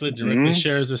is translated directly,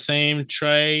 shares the same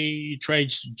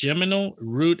trigeminal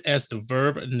root as the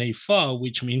verb nephal,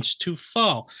 which means to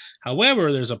fall.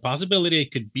 However, there's a possibility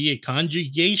it could be a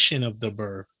conjugation of the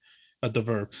verb,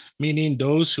 meaning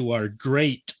those who are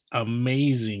great,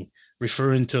 amazing,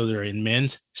 referring to their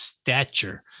immense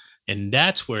stature. And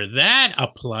that's where that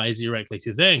applies directly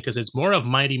to them, because it's more of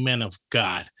mighty men of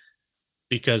God.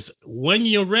 Because when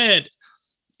you read,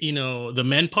 the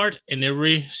men part in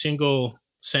every single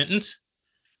sentence,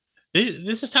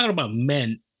 this is talking about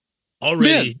men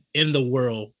already in the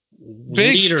world.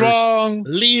 Big, strong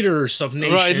leaders of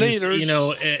nations, right, leaders,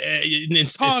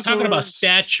 it's talking about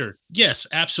stature. Yes,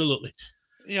 absolutely.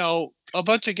 A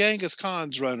bunch of Genghis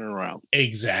Khans running around.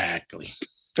 Exactly.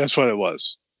 That's what it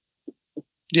was.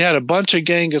 You had a bunch of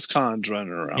Genghis Khans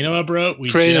running around. You know what, bro?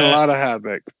 We creating a lot of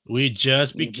havoc. We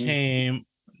just became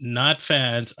not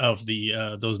fans of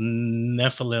the those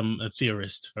Nephilim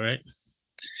theorists, all right?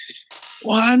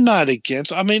 Well, I'm not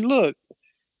against. I mean, look,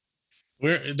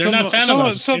 they're not fans of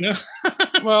us.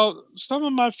 Well, some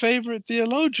of my favorite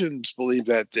theologians believe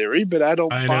that theory, but I don't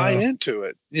buy into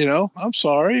it. I'm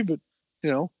sorry, but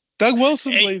Doug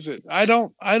Wilson believes it. I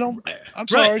don't. I'm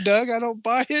sorry, Doug. I don't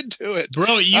buy into it, bro.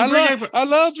 I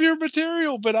love your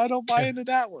material, but I don't buy into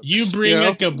that one. You bring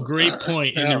up a great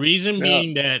point, and the reason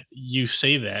being that you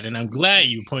say that, and I'm glad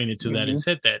you pointed to that and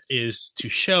said that, is to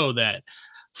show that,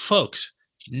 folks,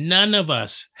 none of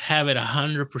us have it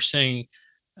 100%.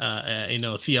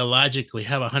 Theologically,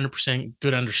 have 100%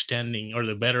 good understanding, or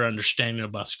the better understanding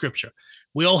about Scripture.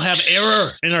 We all have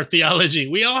error in our theology.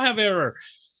 We all have error.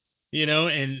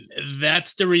 And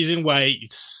that's the reason why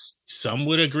some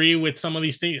would agree with some of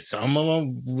these things. Some of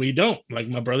them we don't. Like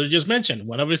my brother just mentioned,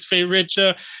 one of his favorite,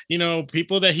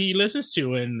 people that he listens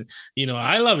to, and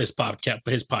I love his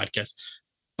podcast.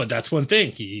 But that's one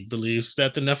thing, he believes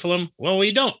that the Nephilim. Well,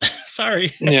 we don't.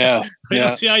 Sorry. Yeah, we don't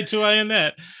see eye to eye on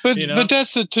that. But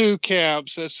that's the two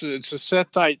camps. It's a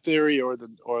Sethite theory or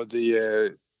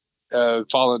the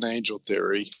fallen angel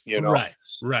theory. Right.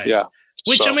 Yeah.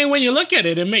 Which, I mean, when you look at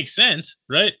it, it makes sense,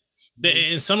 right?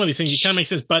 In some of these things, it kind of makes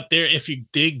sense. But if you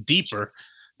dig deeper,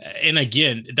 and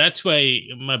again, that's why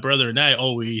my brother and I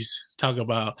always talk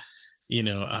about,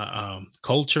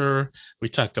 culture. We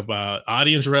talk about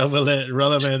audience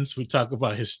relevance. We talk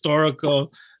about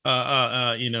historical,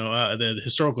 the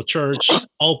historical church,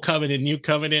 Old Covenant, New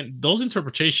Covenant. Those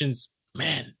interpretations,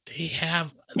 man,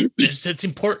 it's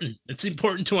important. It's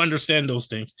important to understand those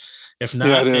things. If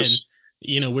not,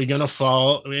 then we're gonna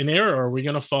fall in error, or we're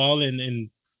gonna fall in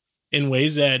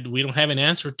ways that we don't have an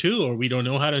answer to, or we don't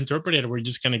know how to interpret it. Or we're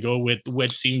just gonna go with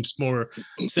what seems more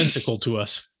sensical to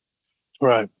us.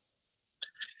 Right.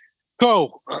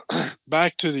 So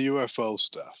back to the UFO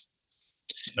stuff.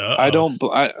 I don't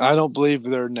believe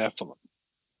they're Nephilim.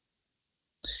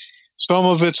 Some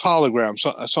of it's hologram.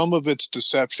 Some of it's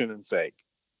deception and fake.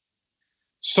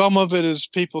 Some of it is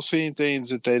people seeing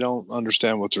things that they don't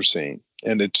understand what they're seeing,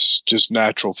 and it's just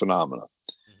natural phenomena.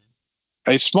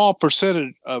 A small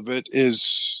percentage of it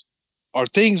are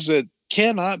things that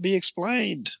cannot be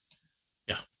explained.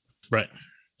 Yeah, right.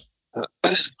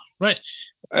 Right.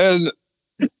 And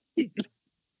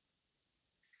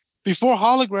before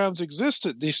holograms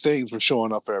existed, these things were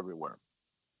showing up everywhere.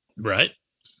 Right.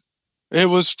 It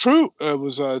was true. It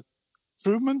was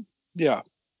Truman? Yeah.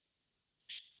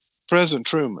 President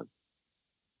Truman,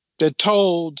 that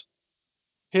told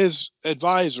his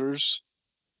advisors,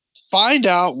 find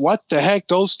out what the heck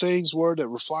those things were that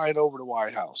were flying over the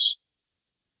White House.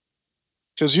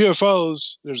 Because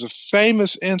UFOs, there's a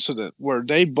famous incident where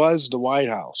they buzzed the White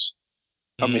House.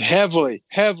 I mean, heavily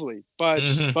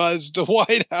buzzed the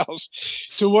White House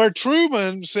to where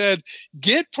Truman said,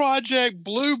 get Project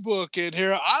Blue Book in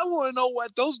here. I want to know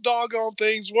what those doggone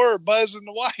things were buzzing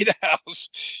the White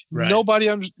House. Right.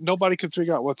 Nobody could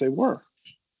figure out what they were.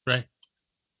 Right.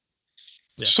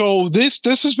 Yeah. So this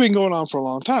has been going on for a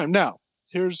long time. Now,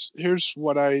 here's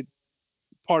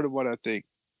part of what I think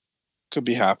could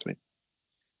be happening.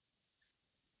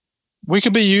 We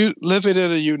could be living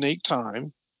in a unique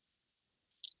time.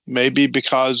 Maybe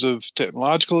because of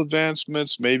technological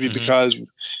advancements, maybe because of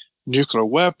nuclear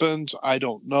weapons. I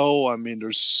don't know. I mean,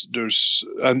 there's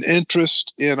an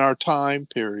interest in our time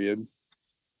period.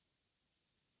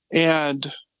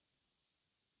 And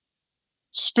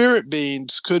spirit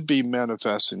beings could be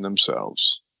manifesting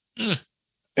themselves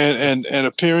and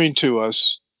appearing to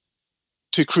us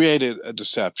to create a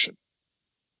deception.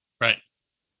 Right.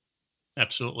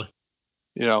 Absolutely.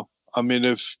 You know, I mean,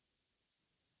 if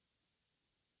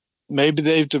maybe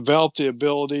they've developed the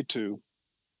ability to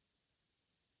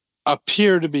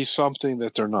appear to be something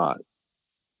that they're not.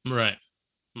 Right.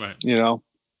 Right. You know?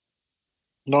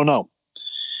 No.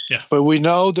 Yeah. But we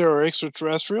know there are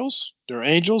extraterrestrials, there are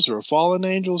angels, there are fallen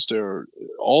angels, there are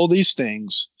all these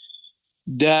things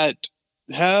that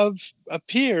have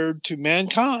appeared to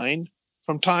mankind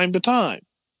from time to time.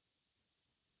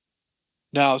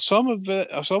 Now, some of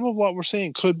what we're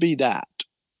seeing could be that.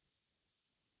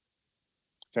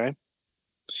 Okay.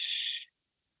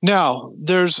 Now,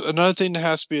 there's another thing that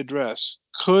has to be addressed.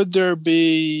 Could there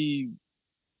be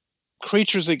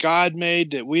creatures that God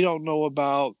made that we don't know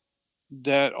about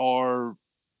that are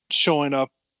showing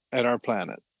up at our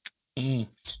planet?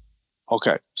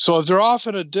 Okay. So if they're off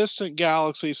in a distant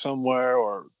galaxy somewhere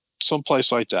or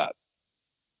someplace like that,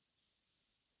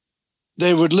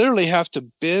 they would literally have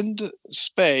to bend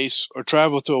space or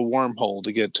travel through a wormhole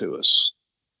to get to us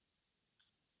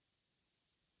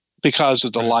because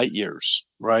of the light years,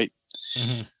 right?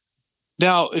 Mm-hmm.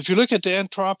 Now, if you look at the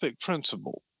entropic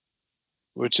principle,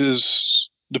 which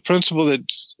is the principle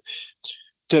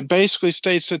that basically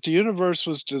states that the universe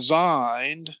was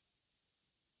designed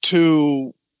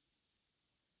to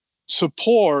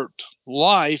support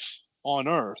life on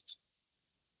Earth,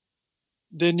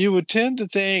 then you would tend to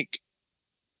think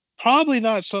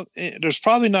there's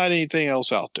probably not anything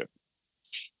else out there.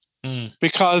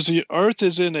 Because the Earth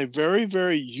is in a very,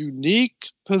 very unique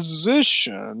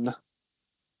position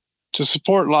to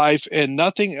support life, and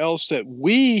nothing else that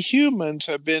we humans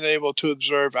have been able to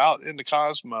observe out in the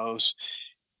cosmos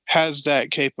has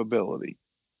that capability.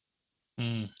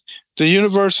 The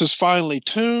universe is finely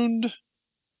tuned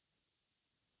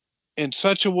in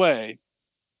such a way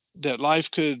that life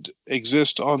could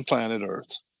exist on planet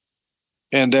Earth,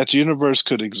 and that the universe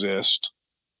could exist.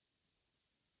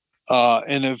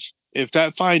 And if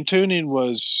that fine tuning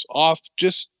was off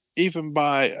just even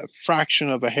by a fraction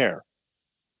of a hair,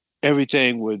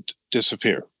 everything would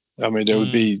disappear. I mean,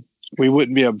 we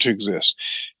wouldn't be able to exist.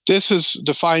 This is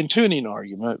the fine tuning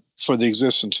argument for the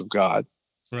existence of God.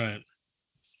 Right.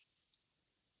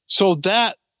 So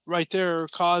that right there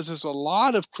causes a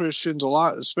lot of Christians,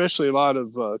 especially a lot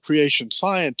of creation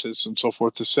scientists and so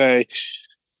forth, to say,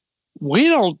 we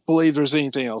don't believe there's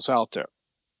anything else out there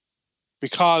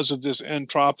because of this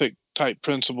entropic type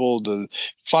principle, the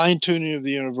fine tuning of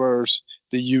the universe,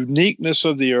 the uniqueness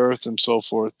of the Earth, and so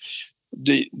forth.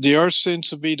 The Earth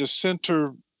seems to be the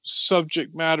center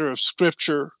subject matter of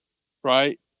Scripture,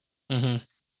 right? Mm-hmm.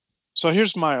 So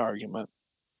here's my argument.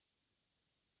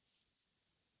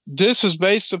 This is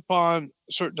based upon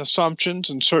certain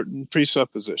assumptions and certain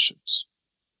presuppositions.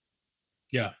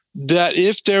 Yeah. That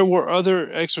if there were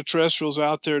other extraterrestrials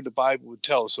out there, the Bible would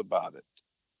tell us about it.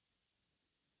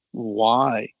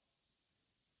 Why?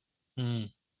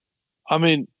 I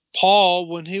mean, Paul,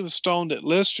 when he was stoned at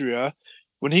Lystra,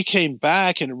 when he came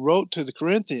back and wrote to the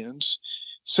Corinthians,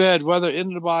 said, whether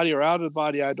in the body or out of the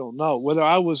body, I don't know. Whether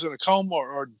I was in a coma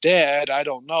or dead, I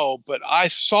don't know. But I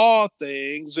saw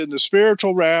things in the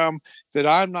spiritual realm that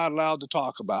I'm not allowed to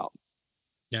talk about.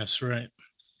 That's right.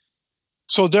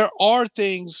 So there are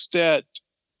things that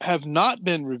have not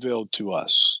been revealed to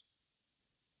us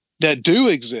that do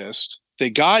exist,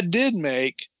 that God did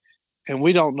make, and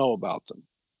we don't know about them.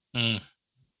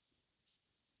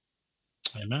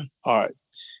 Amen. All right.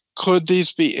 Could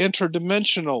these be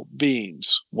interdimensional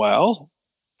beings? Well,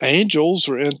 angels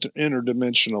are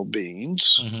interdimensional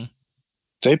beings.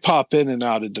 They pop in and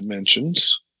out of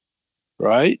dimensions,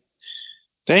 right?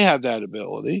 They have that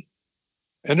ability.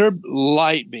 And they're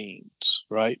light beings,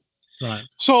 right? Right.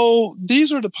 So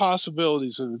these are the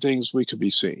possibilities of the things we could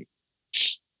be seeing.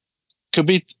 Could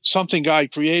be something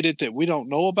God created that we don't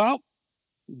know about,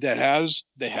 they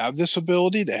have this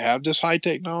ability, they have this high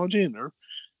technology, and they're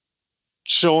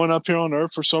showing up here on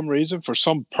earth for some reason, for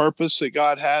some purpose that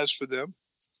God has for them.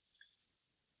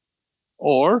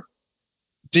 Or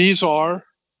these are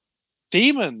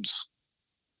demons,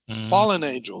 fallen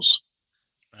angels,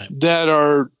 right, that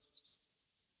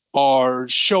are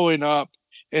showing up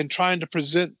and trying to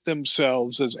present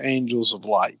themselves as angels of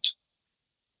light.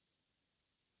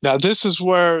 Now, this is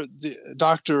where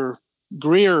Dr.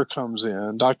 Greer comes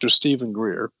in, Dr. Stephen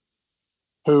Greer,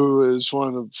 who is one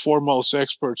of the foremost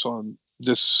experts on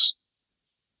this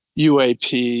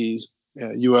UAP,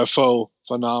 UFO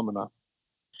phenomena.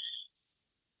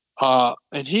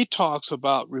 And he talks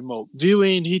about remote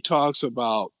viewing. He talks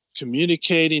about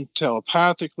communicating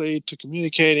telepathically, to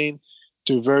communicating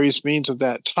through various means of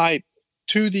that type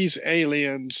to these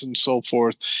aliens and so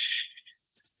forth.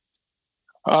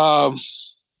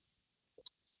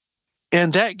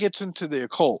 And that gets into the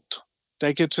occult.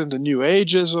 That gets into New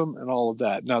Ageism and all of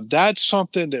that. Now, that's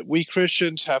something that we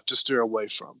Christians have to steer away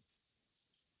from.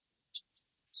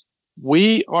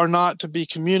 We are not to be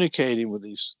communicating with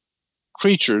these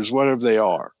creatures, whatever they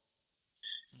are,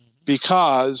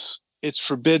 because it's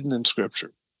forbidden in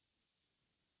Scripture.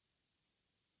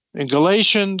 In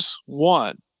Galatians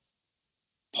 1,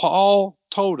 Paul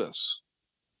told us,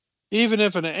 even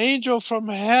if an angel from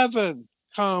heaven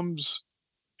comes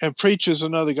and preaches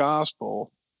another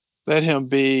gospel, let him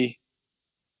be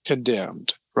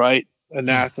condemned, right?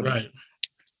 Anathema.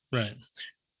 Right.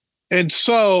 And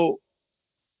so,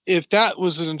 if that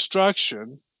was an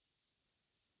instruction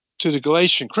to the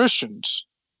Galatian Christians,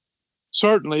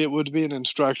 certainly it would be an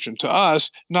instruction to us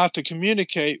not to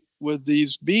communicate with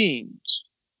these beings,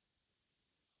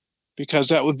 because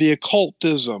that would be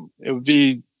occultism. It would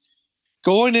be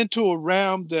going into a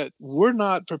realm that we're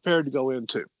not prepared to go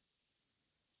into.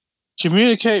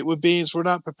 Communicate with beings we're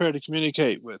not prepared to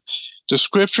communicate with. The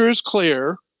Scripture is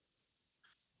clear.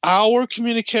 Our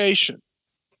communication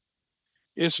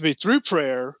is to be through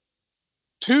prayer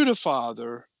to the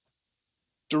Father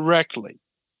directly.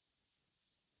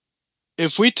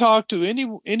 If we talk to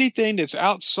anything that's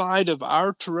outside of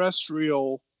our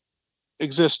terrestrial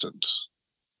existence,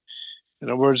 in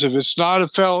other words, if it's not a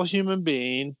fellow human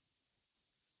being,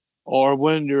 or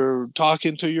when you're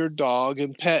talking to your dog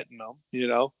and petting them,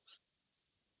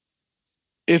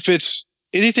 if it's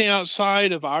anything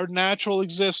outside of our natural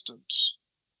existence,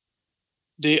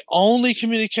 the only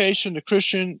communication the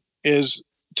Christian is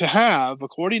to have,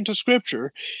 according to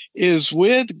Scripture, is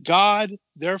with God,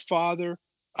 their Father,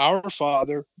 our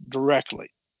Father,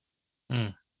 directly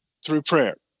through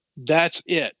prayer. That's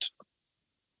it.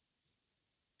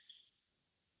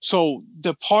 So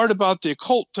the part about the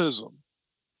occultism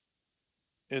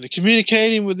and the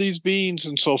communicating with these beings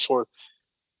and so forth,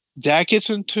 that gets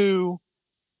into,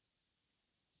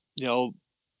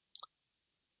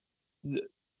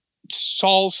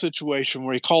 Saul's situation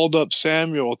where he called up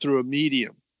Samuel through a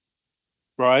medium,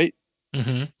 right?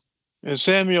 Mm-hmm. And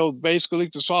Samuel basically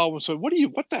looked at Saul and said, what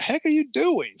the heck are you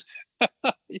doing?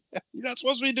 You're not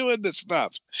supposed to be doing this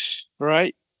stuff,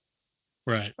 right?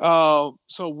 Right.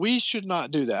 So we should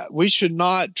not do that. We should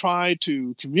not try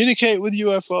to communicate with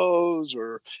UFOs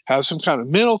or have some kind of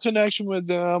mental connection with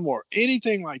them or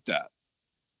anything like that,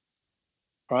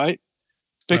 right?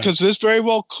 Because this very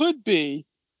well could be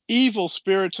evil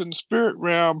spirits in the spirit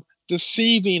realm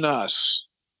deceiving us.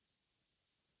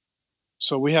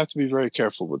 So we have to be very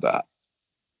careful with that.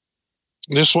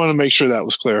 I just want to make sure that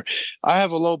was clear. I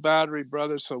have a low battery,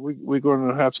 brother, so we're going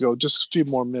to have to go just a few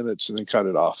more minutes and then cut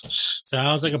it off.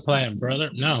 Sounds like a plan, brother.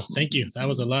 No, thank you. That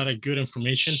was a lot of good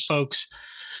information, folks.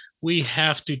 We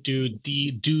have to do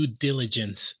the due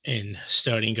diligence in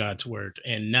studying God's word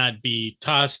and not be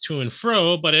tossed to and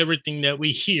fro, but everything that we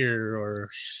hear or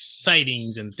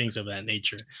sightings and things of that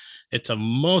nature. It's of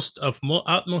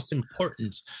utmost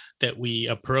importance that we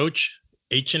approach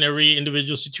each and every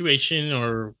individual situation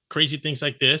or crazy things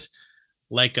like this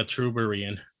like a true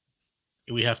Berean.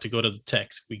 We have to go to the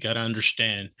text. We got to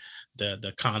understand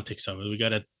the context of it. We got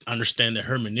to understand the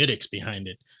hermeneutics behind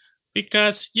it.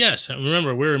 Because yes,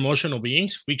 remember, we're emotional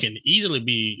beings. We can easily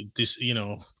be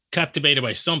captivated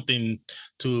by something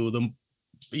to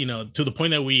the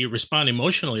point that we respond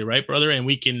emotionally, right, brother? And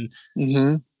we can,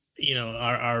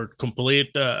 our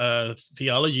complete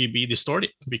theology be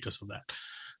distorted because of that.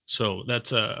 So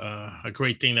that's a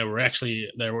great thing that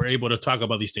we're able to talk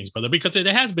about these things, brother, because it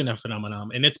has been a phenomenon,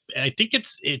 and I think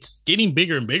it's getting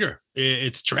bigger and bigger.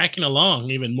 It's tracking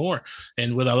along even more,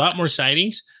 and with a lot more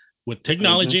sightings, with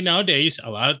technology nowadays,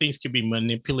 a lot of things can be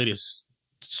manipulated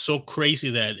so crazy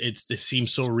that it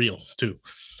seems so real too.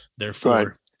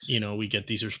 Therefore, we get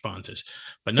these responses.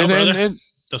 But no, brother,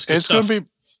 that's good stuff.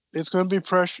 It's going to be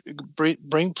pressure,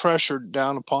 bring pressure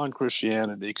down upon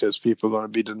Christianity, because people are going to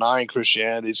be denying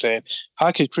Christianity, saying,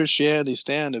 "How could Christianity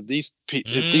stand if these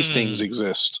things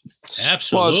exist?"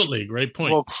 Absolutely, great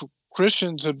point. Well,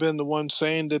 Christians have been the ones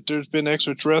saying that there's been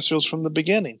extraterrestrials from the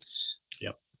beginning.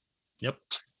 Yep.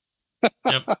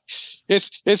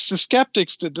 It's the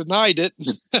skeptics that denied it.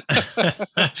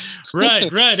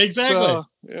 right, exactly. So,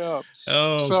 yeah.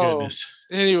 Goodness.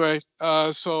 Anyway,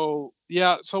 so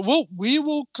we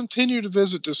will continue to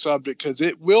visit this subject, because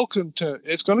it will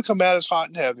it's going to come at us hot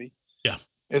and heavy. Yeah,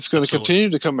 it's going to continue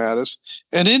to come at us,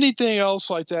 and anything else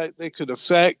like that could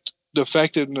affect the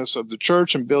effectiveness of the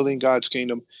church and building God's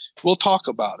kingdom. We'll talk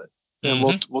about it, and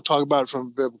we'll talk about it from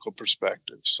a biblical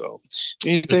perspective. So,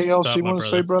 anything else you want to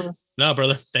say, brother? No,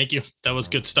 brother. Thank you. That was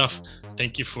good stuff.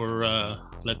 Thank you for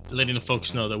letting the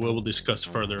folks know that we will discuss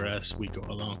further as we go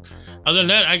along. Other than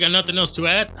that, I got nothing else to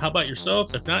add. How about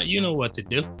yourself? If not, you know what to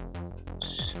do.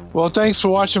 Well, thanks for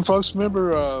watching, folks.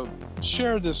 Remember,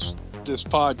 share this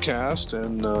podcast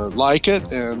and like it,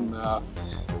 and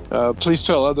please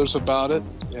tell others about it,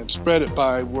 and spread it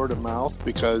by word of mouth,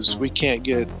 because we can't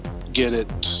get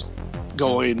it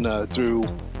going through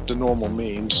the normal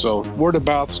means. So word of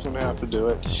mouth is going to have to do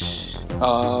it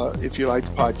if you like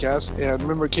the podcast. And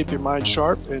remember, keep your mind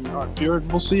sharp and heart pure, and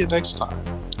we'll see you next time.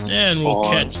 And we'll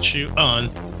catch you on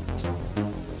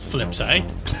flip side.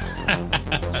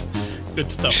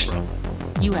 Good stuff, bro.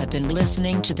 You have been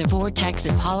listening to the Vortex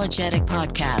Apologetic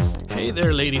podcast. Hey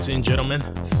there, ladies and gentlemen.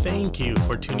 Thank you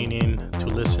for tuning in to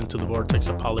listen to the Vortex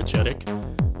Apologetic.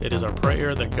 It is our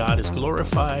prayer that God is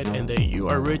glorified and that you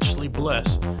are richly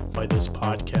blessed by this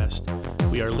podcast.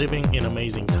 We are living in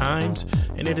amazing times,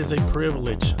 and it is a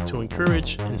privilege to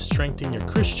encourage and strengthen your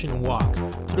Christian walk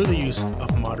through the use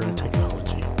of modern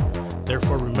technology.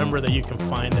 Therefore, remember that you can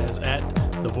find us at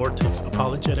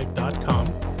thevortexapologetic.com,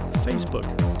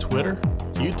 Facebook, Twitter,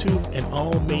 YouTube, and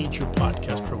all major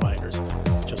podcast providers.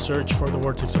 Just search for the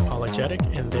Vortex Apologetic,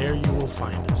 and there you will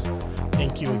find us.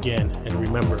 Thank you again, and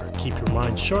remember, keep your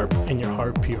mind sharp and your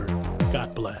heart pure.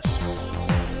 God bless.